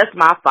partially that's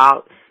my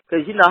fault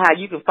because you know how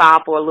you can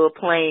file for a little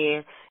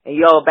plan and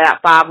you owe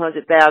about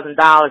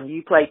 $500,000 and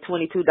you pay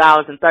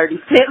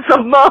 $22.30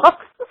 a month.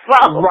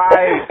 So.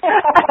 Right.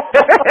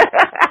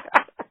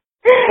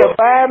 The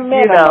bare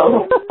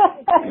minimum.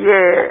 You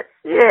know,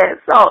 yeah.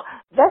 So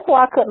that's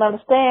why I couldn't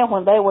understand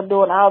when they were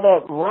doing all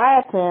that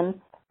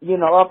rioting, you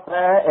know, up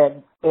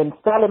there in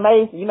Sallie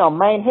Mae's, you know,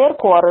 main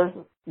headquarters,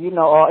 you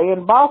know, or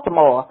in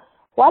Baltimore.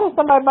 Why did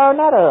somebody burn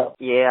that up?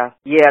 Yeah,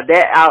 that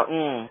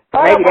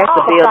maybe that's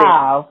the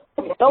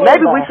building.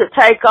 Maybe we should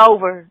take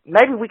over.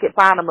 Maybe we could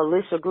find a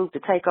militia group to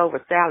take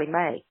over Sallie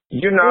Mae.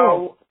 You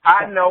know,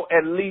 I know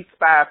at least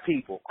 5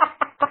 people.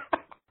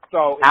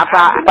 So I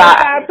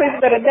 5 people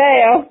that are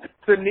down.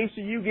 Tanisha,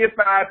 you get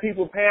 5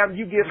 people. Pam,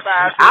 you get 5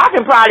 people. I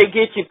can probably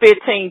get you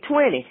 15,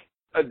 20.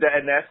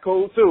 And that's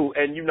cool too.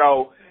 And you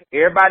know,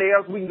 everybody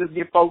else we can just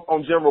get folks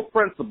on general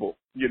principle.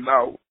 You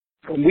know.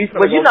 Well,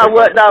 you know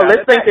what? No,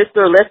 let's think this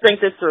through. Let's think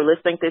this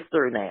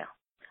through now.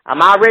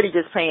 I'm already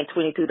just paying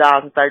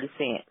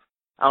 $22.30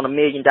 on $1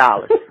 million.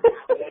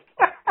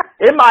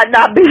 It might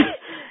not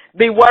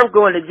be worth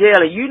going to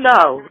jail. And you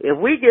know, if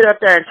we get up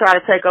there and try to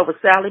take over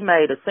Sallie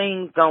Mae, the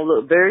scene's gonna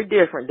look very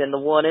different than the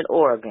one in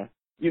Oregon.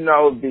 You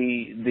know,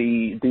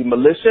 the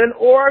militia in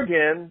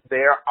Oregon,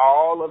 they're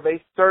all of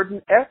a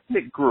certain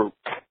ethnic group.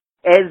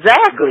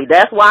 Exactly.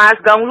 That's why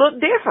it's gonna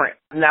look different.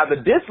 Now, the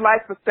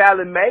dislike for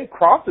Sallie Mae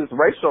crosses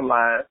racial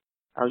lines.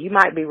 Oh, you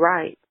might be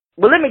right.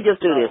 Well, let me do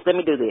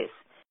this.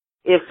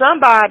 If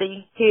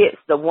somebody hits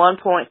the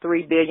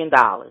 $1.3 billion,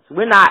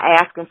 we're not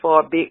asking for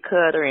a big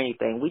cut or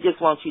anything. We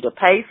just want you to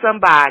pay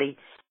somebody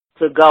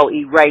to go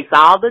erase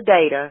all the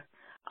data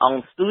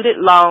on student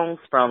loans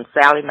from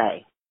Sallie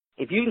Mae.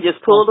 If you can just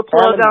pull the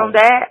plug on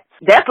that,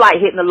 that's like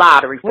hitting the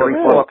lottery for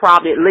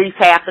probably at least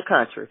half the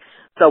country.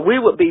 So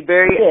we would be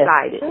very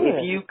excited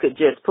if you could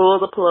just pull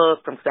the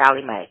plug from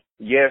Sallie Mae.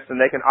 Yes, and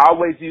they can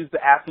always use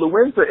the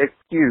affluenza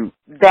excuse.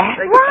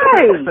 That's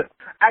right.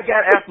 I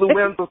got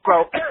affluenza,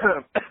 so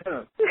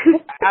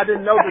I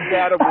didn't know the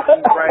data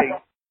was great.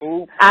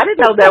 Ooh. I didn't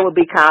know there would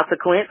be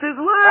consequences.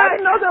 What? I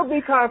didn't know there would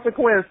be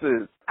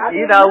consequences.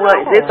 You know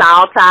what? This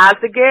all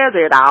ties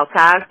together. It all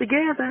ties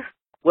together.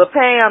 Well,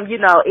 Pam, you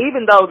know,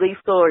 even though these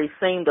stories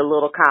seemed a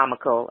little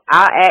comical,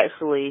 I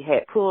actually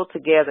had pulled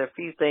together a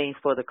few things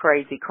for the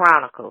Crazy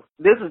Chronicles.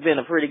 This has been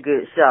a pretty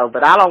good show,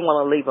 but I don't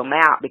want to leave them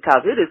out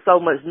because it is so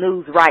much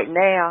news right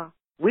now.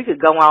 We could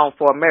go on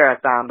for a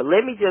marathon, but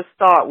let me just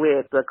start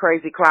with the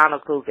Crazy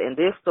Chronicles and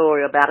this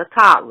story about a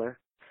toddler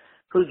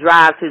who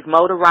drives his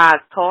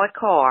motorized toy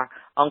car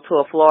onto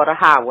a Florida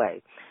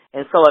highway.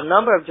 And so a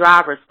number of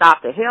drivers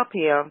stopped to help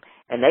him,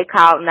 and they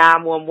called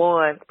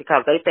 911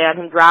 because they found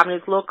him driving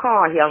his little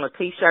car. He on a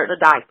T-shirt and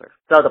a diaper.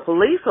 So the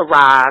police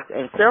arrived,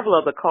 and several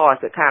of the cars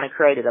had kind of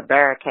created a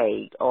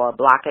barricade or a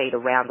blockade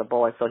around the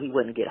boy so he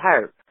wouldn't get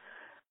hurt.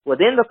 Well,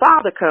 then the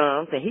father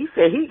comes, and he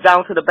said he'd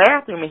gone to the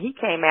bathroom, and he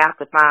came out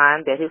to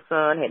find that his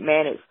son had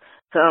managed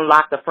to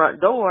unlock the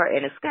front door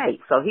and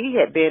escape. So he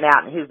had been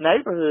out in his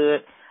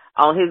neighborhood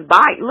on his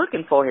bike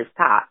looking for his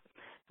tot.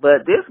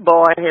 But this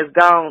boy has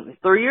gone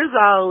 3 years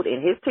old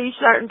in his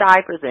T-shirt and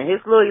diapers and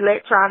his little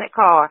electronic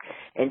car.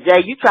 And,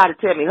 Jay, you tried to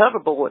tell me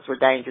hoverboards were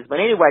dangerous. But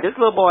anyway, this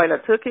little boy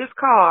took his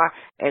car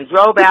and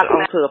drove out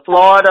onto the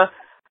Florida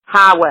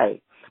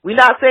highway. We're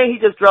not saying he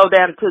just drove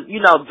down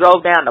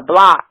the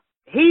block.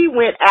 He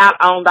went out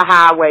on the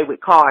highway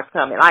with cars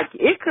coming. Like,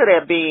 it could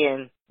have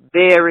been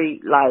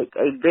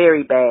a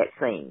very bad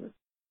scene.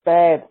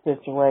 Bad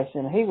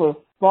situation. He was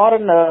smart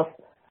enough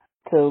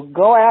to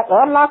go out,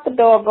 unlock the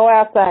door, go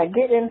outside,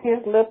 get in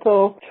his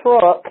little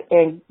truck,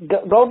 and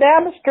go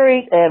down the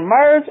street and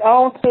merge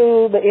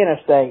onto the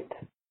interstate.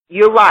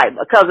 You're right,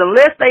 because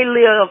unless they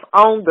live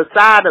on the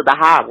side of the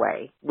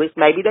highway, which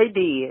maybe they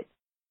did,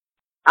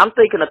 I'm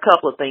thinking a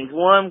couple of things.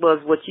 One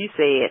was what you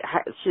said,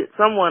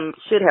 someone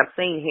should have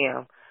seen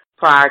him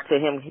prior to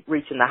him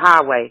reaching the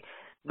highway.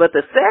 But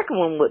the second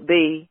one would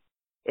be,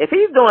 if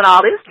he's doing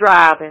all this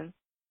driving,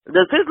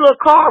 does his little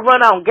car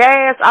run on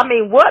gas? I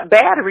mean, what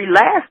battery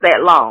lasts that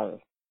long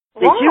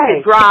that you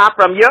can drive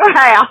from your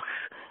house?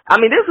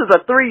 I mean, this is a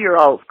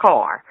 3-year-old's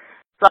car,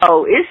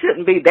 so it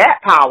shouldn't be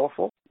that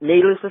powerful.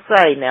 Needless to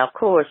say, now, of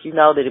course, you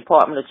know the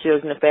Department of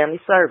Children and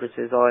Family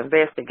Services are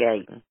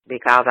investigating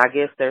because I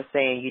guess they're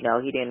saying, you know,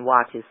 he didn't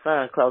watch his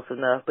son close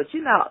enough. But,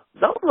 you know,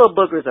 those little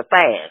boogers are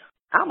fast.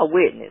 I'm a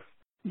witness.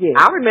 Yeah.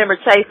 I remember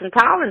chasing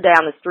Colin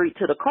down the street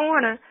to the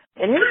corner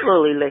in his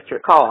little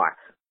electric car.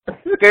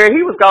 Scared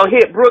he was going to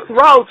hit Brooks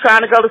Road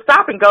trying to go to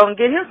Stop and Go and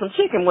get him some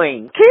chicken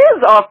wings.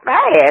 Kids are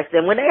fast,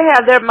 and when they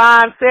have their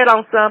mind set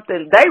on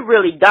something, they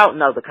really don't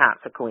know the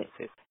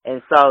consequences.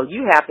 And so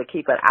you have to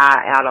keep an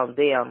eye out on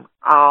them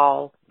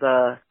all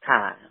the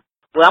time.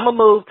 Well, I'm going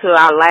to move to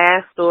our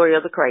last story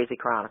of the Crazy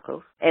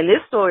Chronicles. And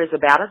this story is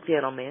about a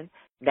gentleman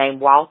named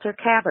Walter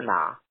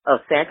Kavanaugh of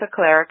Santa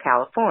Clara,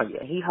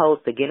 California. He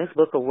holds the Guinness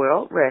Book of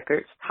World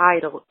Records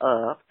title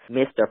of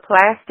Mr.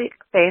 Plastic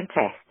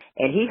Fantastic.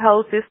 And he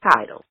holds this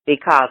title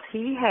because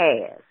he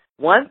has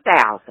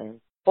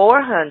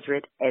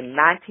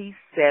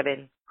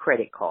 1,497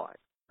 credit cards.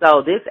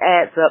 So this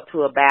adds up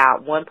to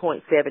about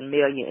 1.7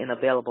 million in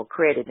available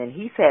credit, and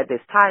he's had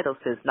this title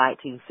since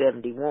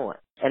 1971.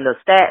 And the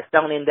stats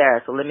don't end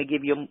there, so let me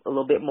give you a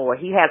little bit more.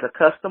 He has a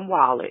custom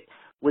wallet,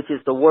 which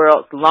is the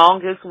world's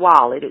longest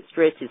wallet. It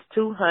stretches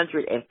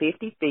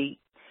 250 feet,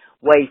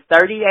 weighs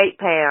 38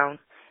 pounds,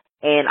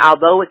 and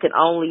although it can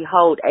only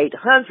hold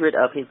 800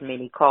 of his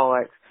many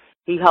cards,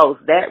 he holds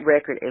that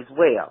record as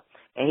well.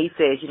 And he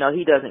says, you know,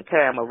 he doesn't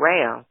carry them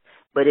around.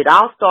 But it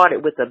all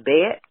started with a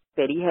bet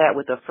that he had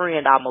with a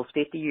friend almost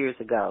 50 years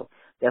ago,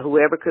 that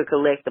whoever could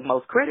collect the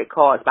most credit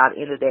cards by the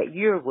end of that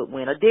year would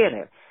win a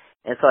dinner.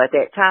 And so at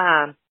that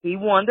time, he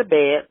won the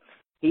bet.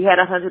 He had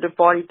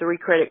 143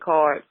 credit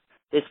cards.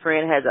 His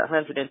friend has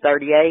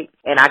 138,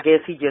 and I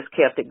guess he just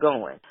kept it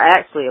going.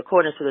 Actually,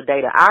 according to the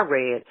data I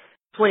read,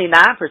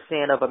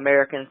 29% of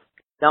Americans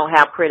don't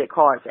have credit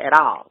cards at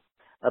all.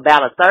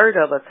 About a third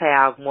of us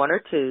have one or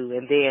two,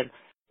 and then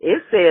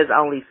it says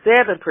only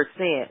 7%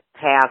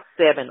 have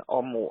 7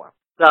 or more.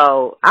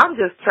 So I'm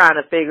just trying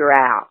to figure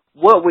out,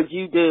 what would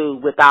you do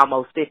with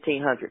almost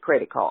 1,500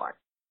 credit cards?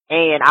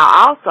 And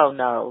I also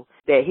know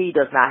that he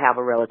does not have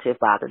a relative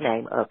by the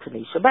name of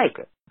Tanisha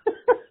Baker.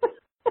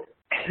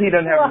 He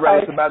doesn't have a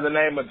relative by the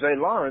name of Jay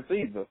Lawrence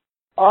either.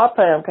 Or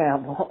Pam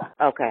Campbell.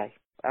 Okay.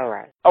 All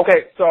right.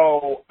 Okay,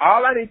 so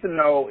all I need to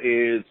know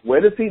is, where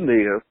does he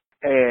live,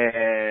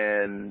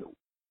 and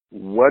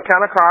what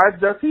kind of cards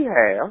does he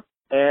have?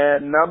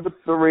 And number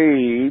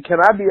 3, can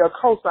I be a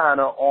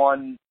co-signer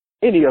on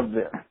any of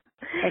them?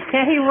 And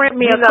can he rent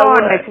me a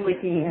car next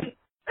weekend?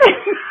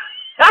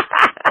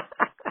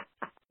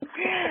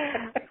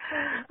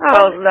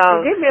 Oh,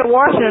 no. Give me a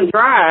washer and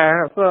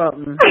dryer or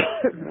something.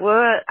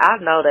 What? I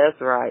know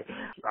that's right.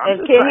 I'm And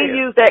just can saying. he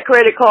use that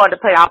credit card to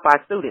pay off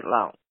our student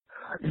loan?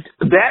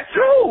 That's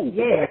true.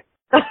 Yeah,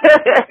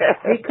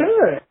 he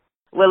could.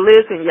 Well,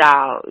 listen,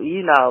 y'all,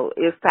 you know,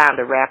 it's time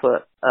to wrap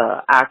up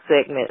our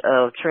segment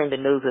of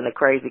Trending News and the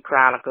Crazy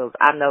Chronicles.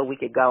 I know we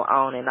could go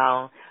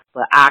on,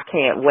 but I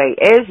can't wait,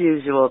 as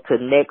usual, to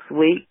next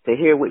week to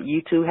hear what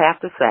you two have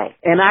to say.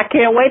 And I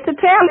can't wait to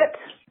tell it.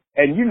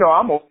 And you know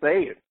I'm going to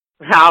say it.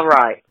 All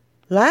right.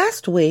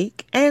 Last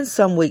week and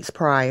some weeks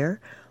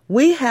prior,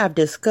 we have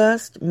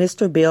discussed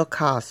Mr. Bill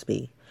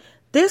Cosby.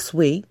 This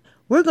week,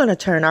 we're going to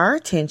turn our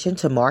attention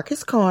to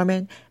Marcus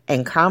Carman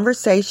and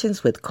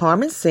conversations with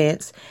Carman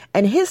Sense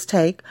and his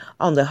take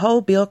on the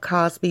whole Bill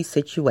Cosby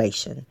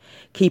situation.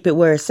 Keep it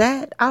where it's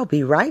at. I'll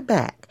be right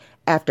back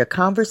after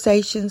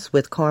conversations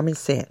with Carman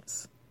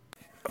Sense.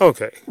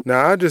 Okay,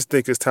 now I just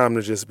think it's time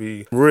to just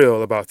be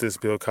real about this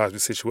Bill Cosby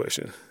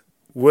situation.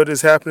 What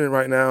is happening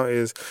right now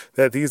is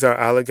that these are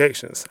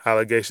allegations.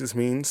 Allegations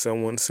mean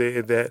someone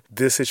said that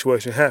this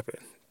situation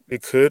happened.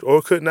 It could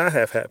or could not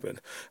have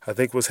happened. I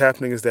think what's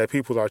happening is that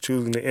people are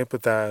choosing to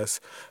empathize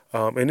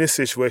in this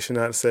situation,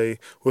 I'd say,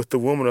 with the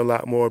woman a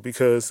lot more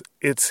because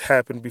it's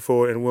happened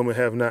before and women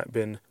have not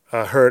been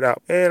heard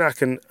out. And I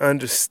can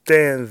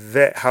understand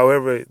that.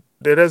 However,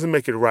 that doesn't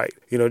make it right.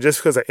 You know, just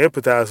because I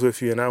empathize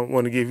with you and I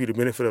want to give you the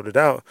benefit of the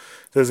doubt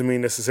doesn't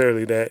mean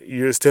necessarily that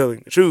you're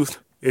telling the truth.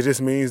 It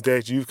just means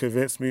that you've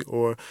convinced me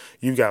or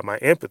you got my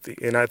empathy.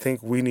 And I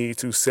think we need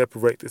to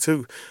separate the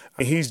two.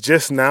 And he's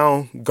just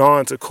now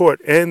gone to court.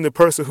 And the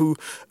person who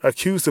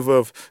accused him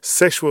of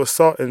sexual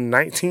assault in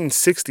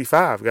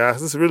 1965,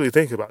 guys, let's really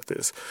think about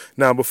this.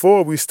 Now,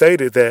 before we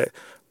stated that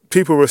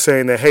people were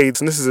saying that, hey,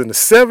 and this is in the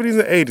 70s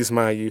and 80s,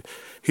 mind you,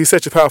 he's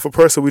such a powerful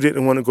person, we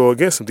didn't want to go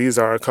against him. These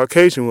are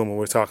Caucasian women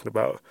we're talking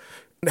about.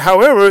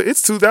 However,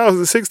 it's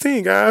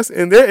 2016, guys,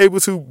 and they're able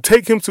to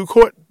take him to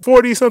court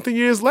 40-something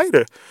years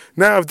later.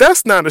 Now, if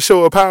that's not a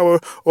show of power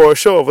or a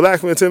show of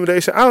lack of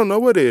intimidation, I don't know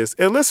what is.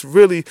 And let's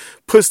really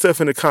put stuff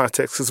into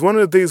context, because one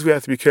of the things we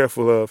have to be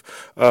careful of,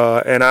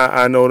 and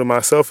I know to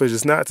myself, is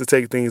just not to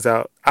take things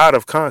out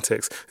of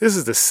context. This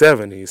is the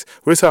 70s.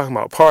 We're talking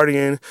about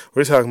partying.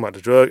 We're talking about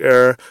the drug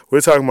era.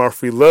 We're talking about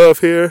free love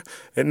here.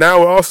 And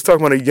now we're also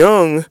talking about a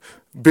young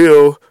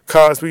Bill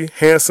Cosby,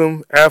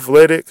 handsome,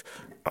 athletic.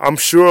 I'm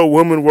sure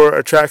women were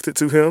attracted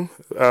to him.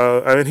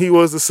 He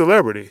was a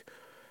celebrity.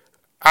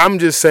 I'm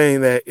just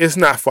saying that it's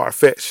not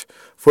far-fetched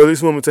for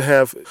these women to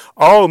have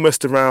all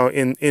messed around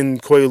in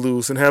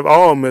Quaaludes and have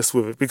all messed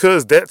with it,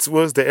 because that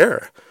was the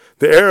era.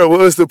 The era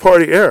was the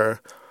party era.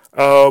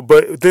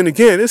 But then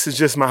again, this is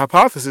just my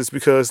hypothesis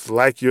because,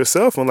 like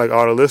yourself and like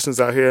all the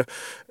listeners out here,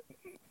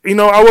 you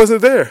know, I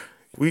wasn't there.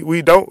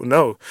 We don't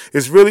know.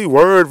 It's really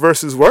word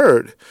versus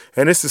word.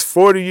 And this is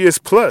 40 years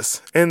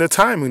plus. And the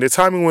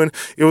timing when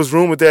it was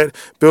rumored that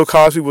Bill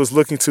Cosby was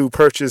looking to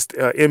purchase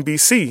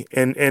NBC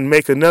and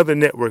make another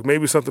network,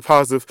 maybe something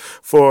positive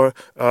for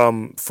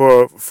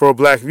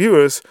black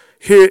viewers.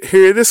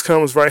 Here this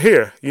comes right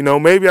here. You know,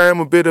 maybe I am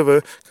a bit of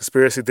a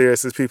conspiracy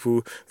theorist, as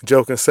people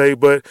joke and say,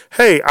 but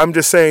hey, I'm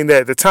just saying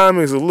that the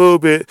timing is a little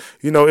bit,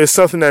 you know, it's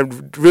something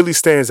that really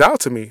stands out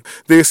to me.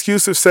 The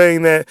excuse of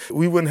saying that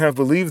we wouldn't have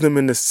believed them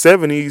in the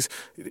 70s,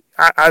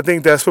 I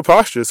think that's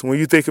preposterous. When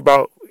you think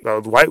about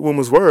the white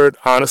woman's word,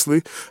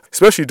 honestly,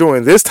 especially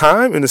during this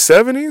time in the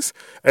 70s,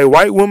 a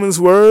white woman's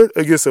word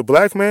against a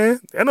black man,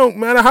 it don't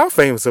matter how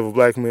famous of a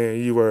black man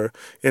you were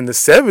in the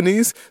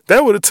 70s,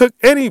 that would have took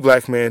any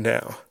black man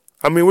down.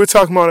 I mean, we're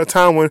talking about a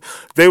time when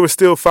they were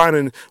still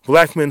finding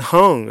black men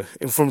hung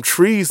from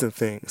trees and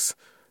things.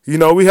 You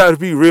know, we have to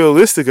be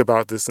realistic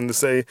about this and to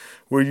say,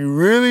 were you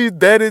really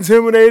that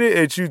intimidated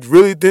and you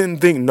really didn't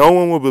think no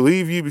one would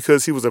believe you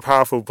because he was a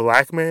powerful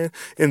black man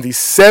in the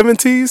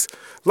 70s?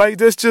 Like,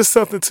 that's just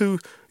something to,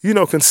 you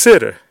know,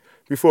 consider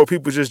before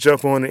people just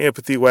jump on the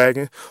empathy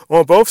wagon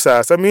on both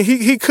sides. I mean,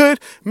 he could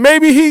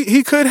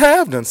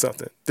have done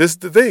something. This is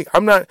the thing.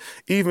 I'm not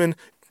even...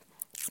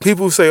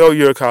 People say, oh,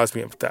 you're a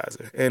Cosby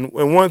empathizer. And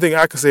one thing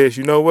I can say is,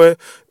 you know what?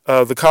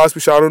 The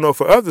Cosby Show, I don't know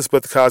for others,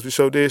 but the Cosby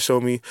Show did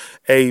show me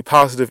a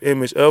positive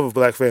image of a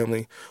black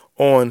family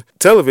on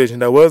television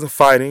that wasn't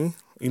fighting,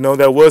 you know,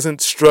 that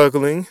wasn't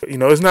struggling. You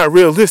know, it's not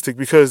realistic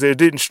because they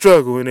didn't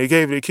struggle and they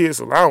gave their kids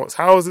allowance.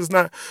 How is this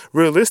not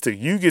realistic?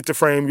 You get to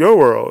frame your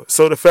world.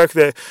 So the fact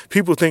that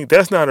people think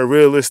that's not a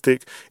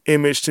realistic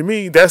image, to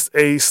me, that's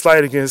a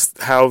slight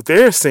against how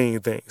they're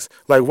seeing things.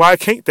 Like, why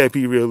can't that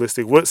be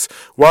realistic?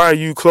 Why are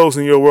you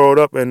closing your world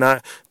up and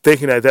not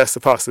thinking that that's a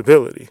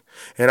possibility?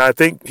 And I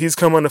think he's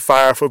come under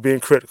fire for being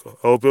critical.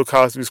 Oh, Bill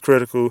Cosby's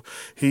critical.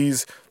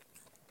 He's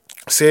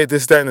said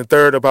this, that, and the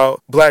third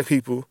about black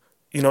people,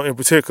 you know, in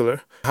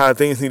particular, how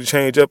things need to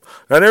change up.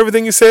 Not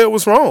everything he said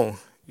was wrong,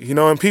 you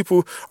know, and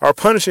people are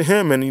punishing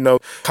him. And, you know,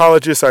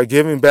 colleges are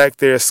giving back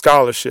their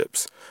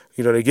scholarships.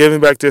 You know, they're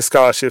giving back their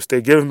scholarships. They're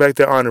giving back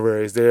their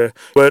honoraries there.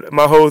 But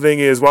my whole thing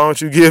is, why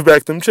don't you give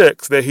back them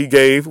checks that he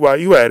gave while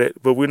you at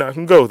it? But we're not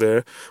going to go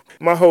there.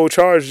 My whole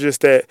charge is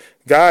just that,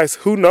 guys,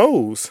 who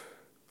knows?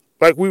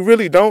 Like, we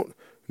really don't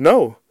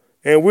know.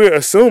 And we're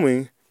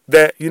assuming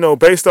that,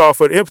 based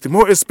off of the empathy,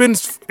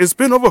 it's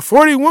been over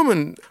 40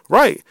 women,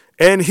 right?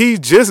 And he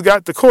just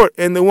got to court,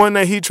 and the one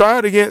that he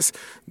tried against,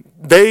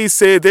 they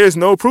said there's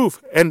no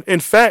proof. And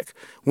in fact,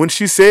 when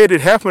she said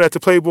it happened at the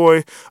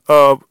Playboy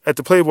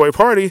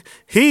party,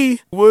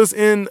 he was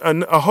in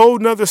a whole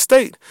nother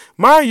state.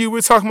 Mind you,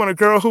 we're talking about a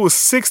girl who was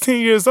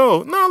 16 years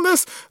old.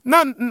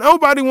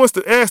 Nobody wants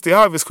to ask the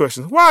obvious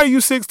questions. Why are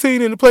you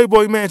 16 in the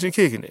Playboy mansion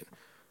kicking it?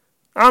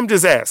 I'm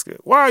just asking.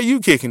 Why are you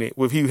kicking it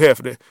with Hugh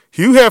Hefner?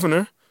 Hugh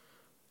Hefner,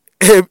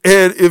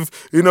 and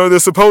if, they're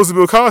supposed to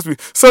Bill Cosby.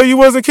 So you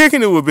wasn't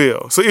kicking it with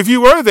Bill. So if you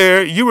were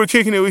there, you were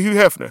kicking it with Hugh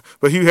Hefner.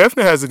 But Hugh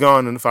Hefner hasn't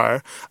gone in the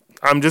fire.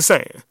 I'm just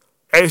saying.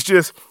 It's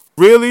just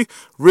really,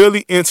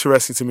 really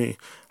interesting to me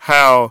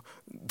how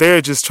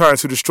they're just trying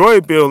to destroy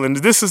Bill. And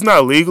this is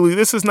not legally,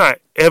 this is not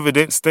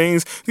evidence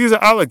things. These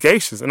are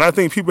allegations. And I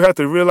think people have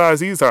to realize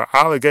these are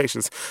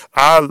allegations.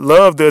 I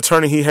love the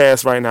attorney he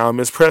has right now,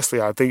 Miss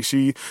Presley. I think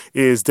she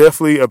is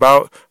definitely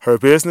about her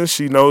business.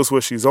 She knows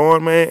what she's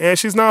on, man. And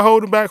she's not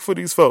holding back for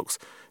these folks.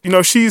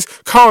 She's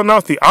calling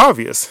out the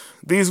obvious.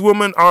 These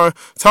women are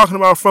talking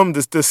about from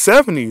the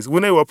 70s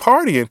when they were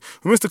partying.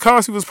 When Mr.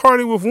 Cosby was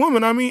partying with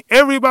women, I mean,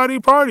 everybody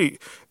partied.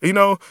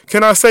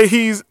 Can I say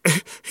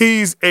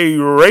he's a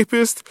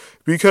rapist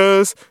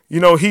because, he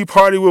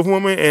partied with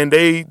women and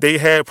they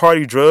had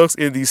party drugs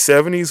in the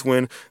 70s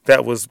when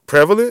that was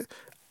prevalent?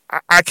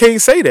 I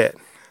can't say that.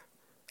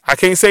 I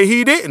can't say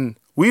he didn't.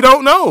 We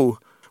don't know.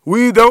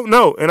 We don't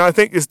know. And I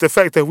think it's the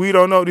fact that we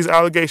don't know. These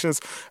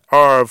allegations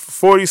are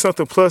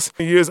 40-something plus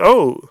years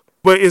old.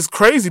 But it's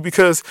crazy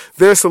because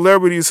there's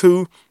celebrities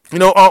who,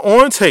 are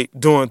on tape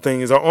doing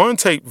things, are on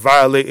tape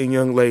violating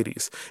young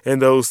ladies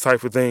and those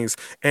type of things.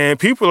 And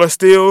people are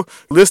still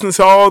listening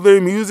to all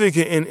their music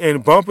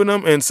and bumping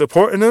them and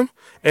supporting them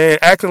and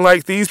acting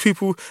like these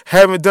people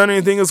haven't done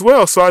anything as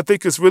well. So I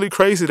think it's really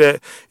crazy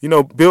that,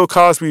 Bill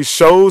Cosby's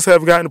shows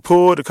have gotten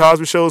pulled. The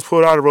Cosby Show's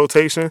pulled out of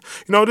rotation.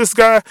 This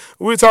guy,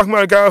 we're talking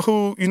about a guy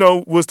who,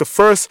 was the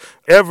first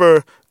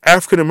ever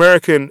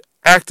African-American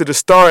actor to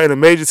star in a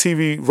major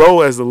TV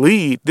role as the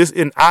lead. This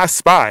in I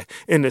Spy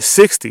in the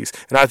 60s.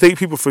 And I think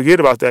people forget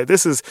about that.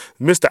 This is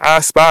Mr.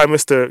 I Spy,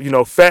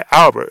 Mr. Fat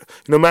Albert.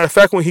 Matter of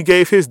fact, when he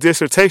gave his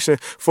dissertation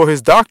for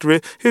his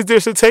doctorate, his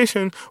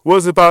dissertation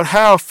was about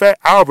how Fat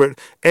Albert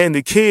and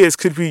the kids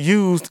could be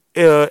used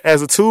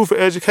as a tool for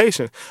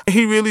education.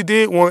 He really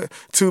did want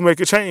to make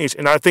a change.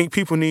 And I think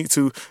people need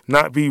to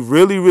not be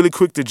really, really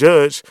quick to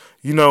judge,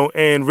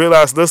 and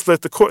realize let's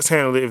let the courts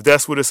handle it if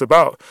that's what it's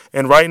about.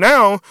 And right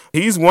now,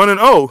 he's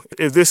 1-0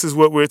 if this is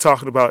what we're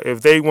talking about.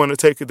 If they want to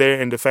take it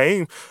there and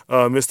defame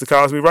Mr.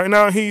 Cosby, right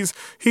now he's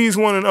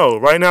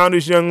 1-0. Right now,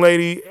 this young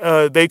lady,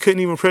 they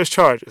couldn't even press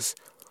charges.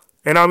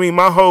 And I mean,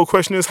 my whole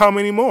question is how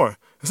many more?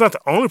 It's not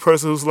the only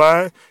person who's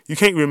lied. You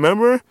can't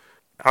remember.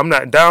 I'm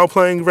not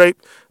downplaying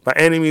rape by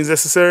any means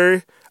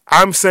necessary.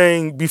 I'm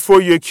saying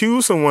before you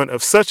accuse someone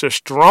of such a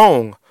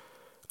strong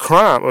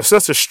crime or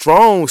such a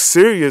strong,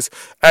 serious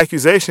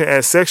accusation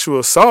as sexual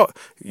assault,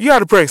 you got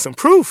to bring some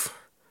proof.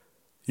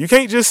 You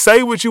can't just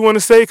say what you want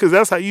to say because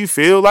that's how you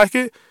feel like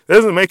it. That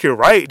doesn't make it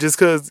right just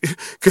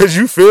because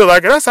you feel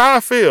like it. That's how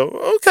I feel.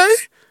 Okay.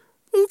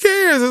 Who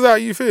cares? That's how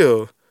you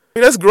feel. I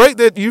mean, that's great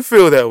that you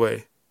feel that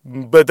way,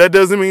 but that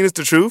doesn't mean it's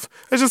the truth.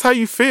 It's just how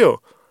you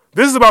feel.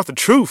 This is about the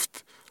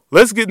truth.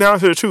 Let's get down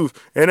to the truth.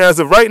 And as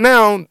of right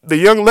now, the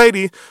young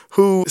lady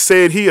who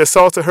said he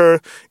assaulted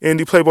her in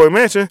the Playboy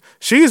Mansion,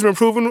 she's been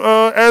proven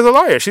as a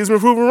liar. She's been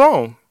proven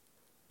wrong.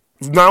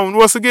 Now,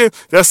 once again,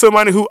 that's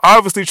somebody who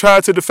obviously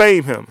tried to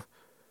defame him.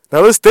 Now,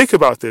 let's think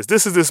about this.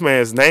 This is this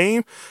man's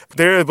name.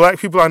 There are black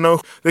people I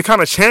know, they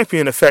kind of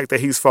champion the fact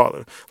that he's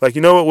fallen. Like,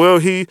 you know what? Well,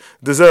 he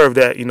deserved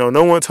that.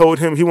 No one told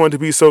him he wanted to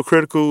be so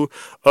critical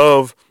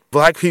of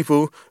black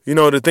people,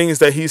 the things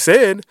that he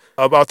said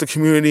about the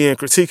community and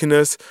critiquing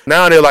us.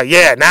 Now they're like,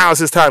 yeah, now it's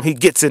his time. He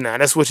gets it now.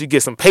 That's what you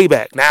get, some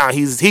payback. Now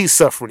he's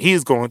suffering.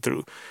 He's going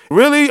through.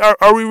 Really?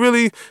 Are we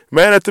really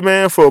mad at the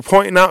man for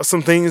pointing out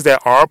some things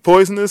that are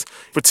poisonous,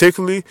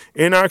 particularly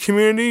in our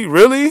community?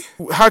 Really?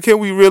 How can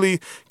we really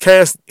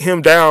cast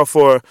him down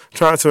for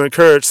trying to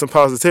encourage some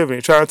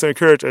positivity, trying to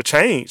encourage a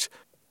change?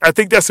 I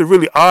think that's a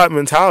really odd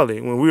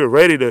mentality when we were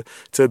ready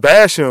to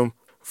bash him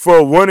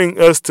for wanting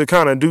us to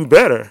kind of do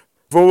better,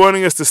 for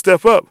wanting us to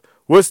step up.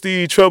 What's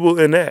the trouble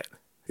in that?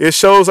 It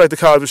shows like the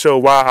Cosby Show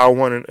why I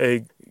wanted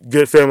a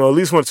good family, or at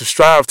least wanted to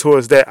strive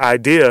towards that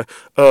idea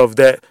of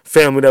that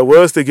family that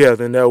was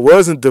together and that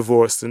wasn't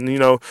divorced and,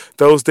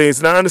 those things.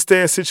 And I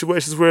understand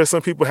situations where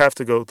some people have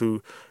to go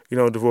through,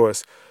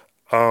 divorce,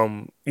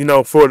 for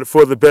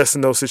the best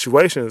in those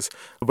situations.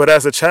 But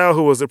as a child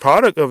who was a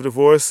product of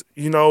divorce,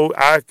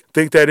 I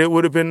think that it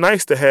would have been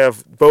nice to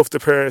have both the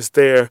parents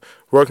there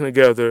working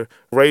together,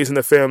 raising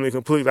the family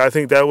completely. I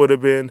think that would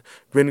have been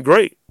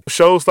great.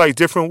 Shows like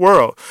Different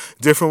World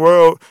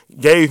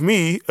gave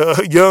me,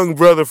 a young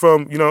brother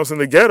from,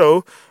 the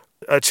ghetto,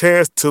 a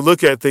chance to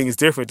look at things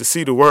different, to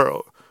see the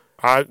world.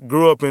 I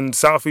grew up in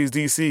Southeast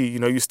D.C.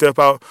 You step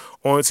out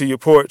onto your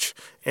porch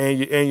and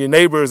your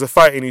neighbors are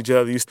fighting each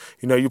other.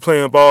 You're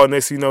playing ball,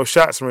 next thing you know,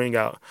 shots ring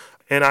out.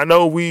 And I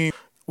know we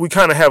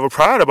kind of have a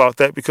pride about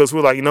that because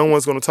we're like, no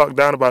one's going to talk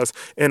down about us.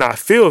 And I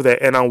feel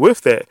that and I'm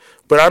with that.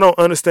 But I don't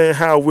understand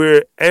how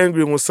we're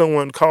angry when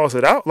someone calls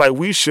it out. Like,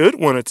 we should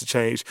want it to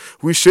change.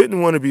 We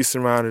shouldn't want to be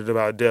surrounded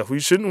about death. We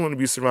shouldn't want to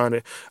be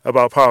surrounded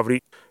about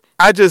poverty.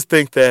 I just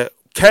think that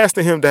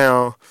casting him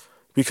down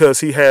because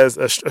he has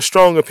a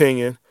strong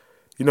opinion,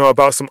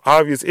 about some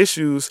obvious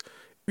issues,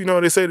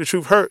 they say the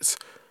truth hurts.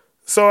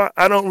 So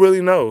I don't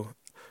really know.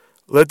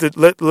 Let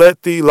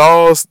the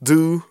laws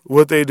do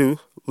what they do.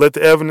 Let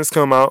the evidence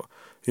come out.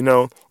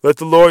 Let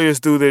the lawyers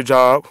do their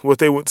job, what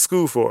they went to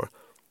school for.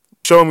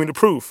 Show me the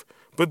proof.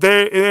 But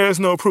there's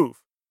no proof.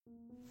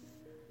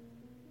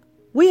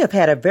 We have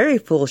had a very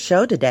full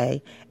show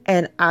today,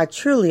 and I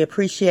truly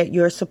appreciate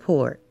your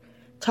support.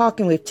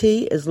 Talking with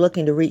T is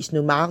looking to reach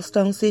new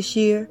milestones this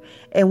year,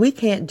 and we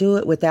can't do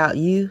it without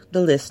you,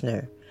 the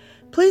listener.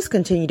 Please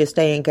continue to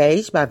stay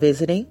engaged by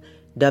visiting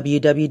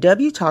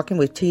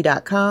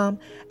www.talkingwitht.com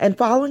and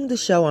following the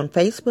show on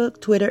Facebook,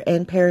 Twitter,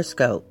 and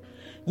Periscope.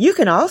 You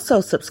can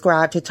also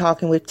subscribe to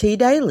Talking with T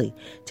Daily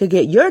to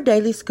get your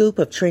daily scoop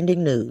of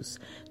trending news.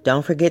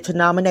 Don't forget to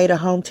nominate a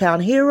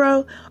hometown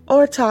hero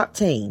or top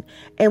teen,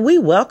 and we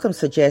welcome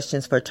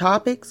suggestions for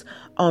topics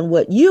on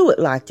what you would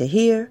like to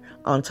hear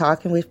on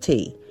Talking with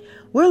T.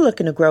 We're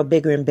looking to grow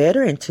bigger and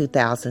better in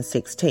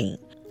 2016.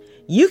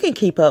 You can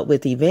keep up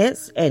with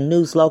events and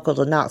news local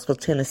to Knoxville,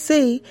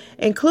 Tennessee,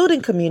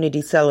 including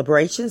community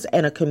celebrations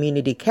and a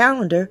community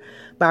calendar,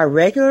 by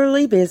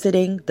regularly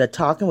visiting the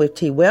Talking with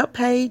T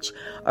webpage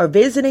or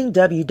visiting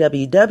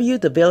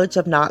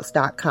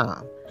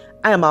www.thevillageofknox.com.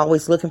 I am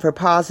always looking for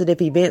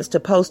positive events to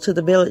post to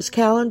the Village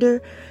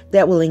calendar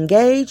that will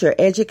engage or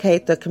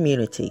educate the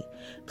community.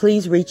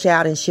 Please reach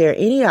out and share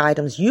any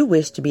items you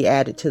wish to be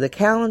added to the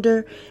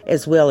calendar,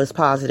 as well as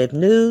positive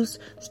news,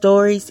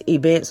 stories,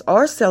 events,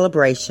 or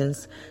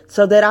celebrations,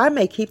 so that I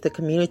may keep the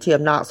community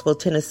of Knoxville,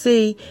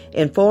 Tennessee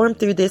informed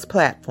through this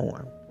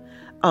platform.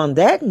 On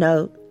that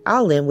note,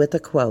 I'll end with a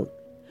quote.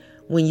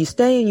 When you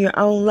stay in your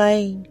own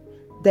lane,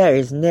 there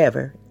is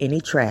never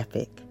any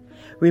traffic.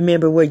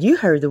 Remember where you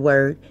heard the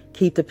word.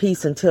 Keep the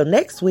peace until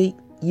next week.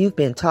 You've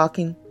been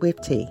Talking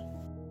with T.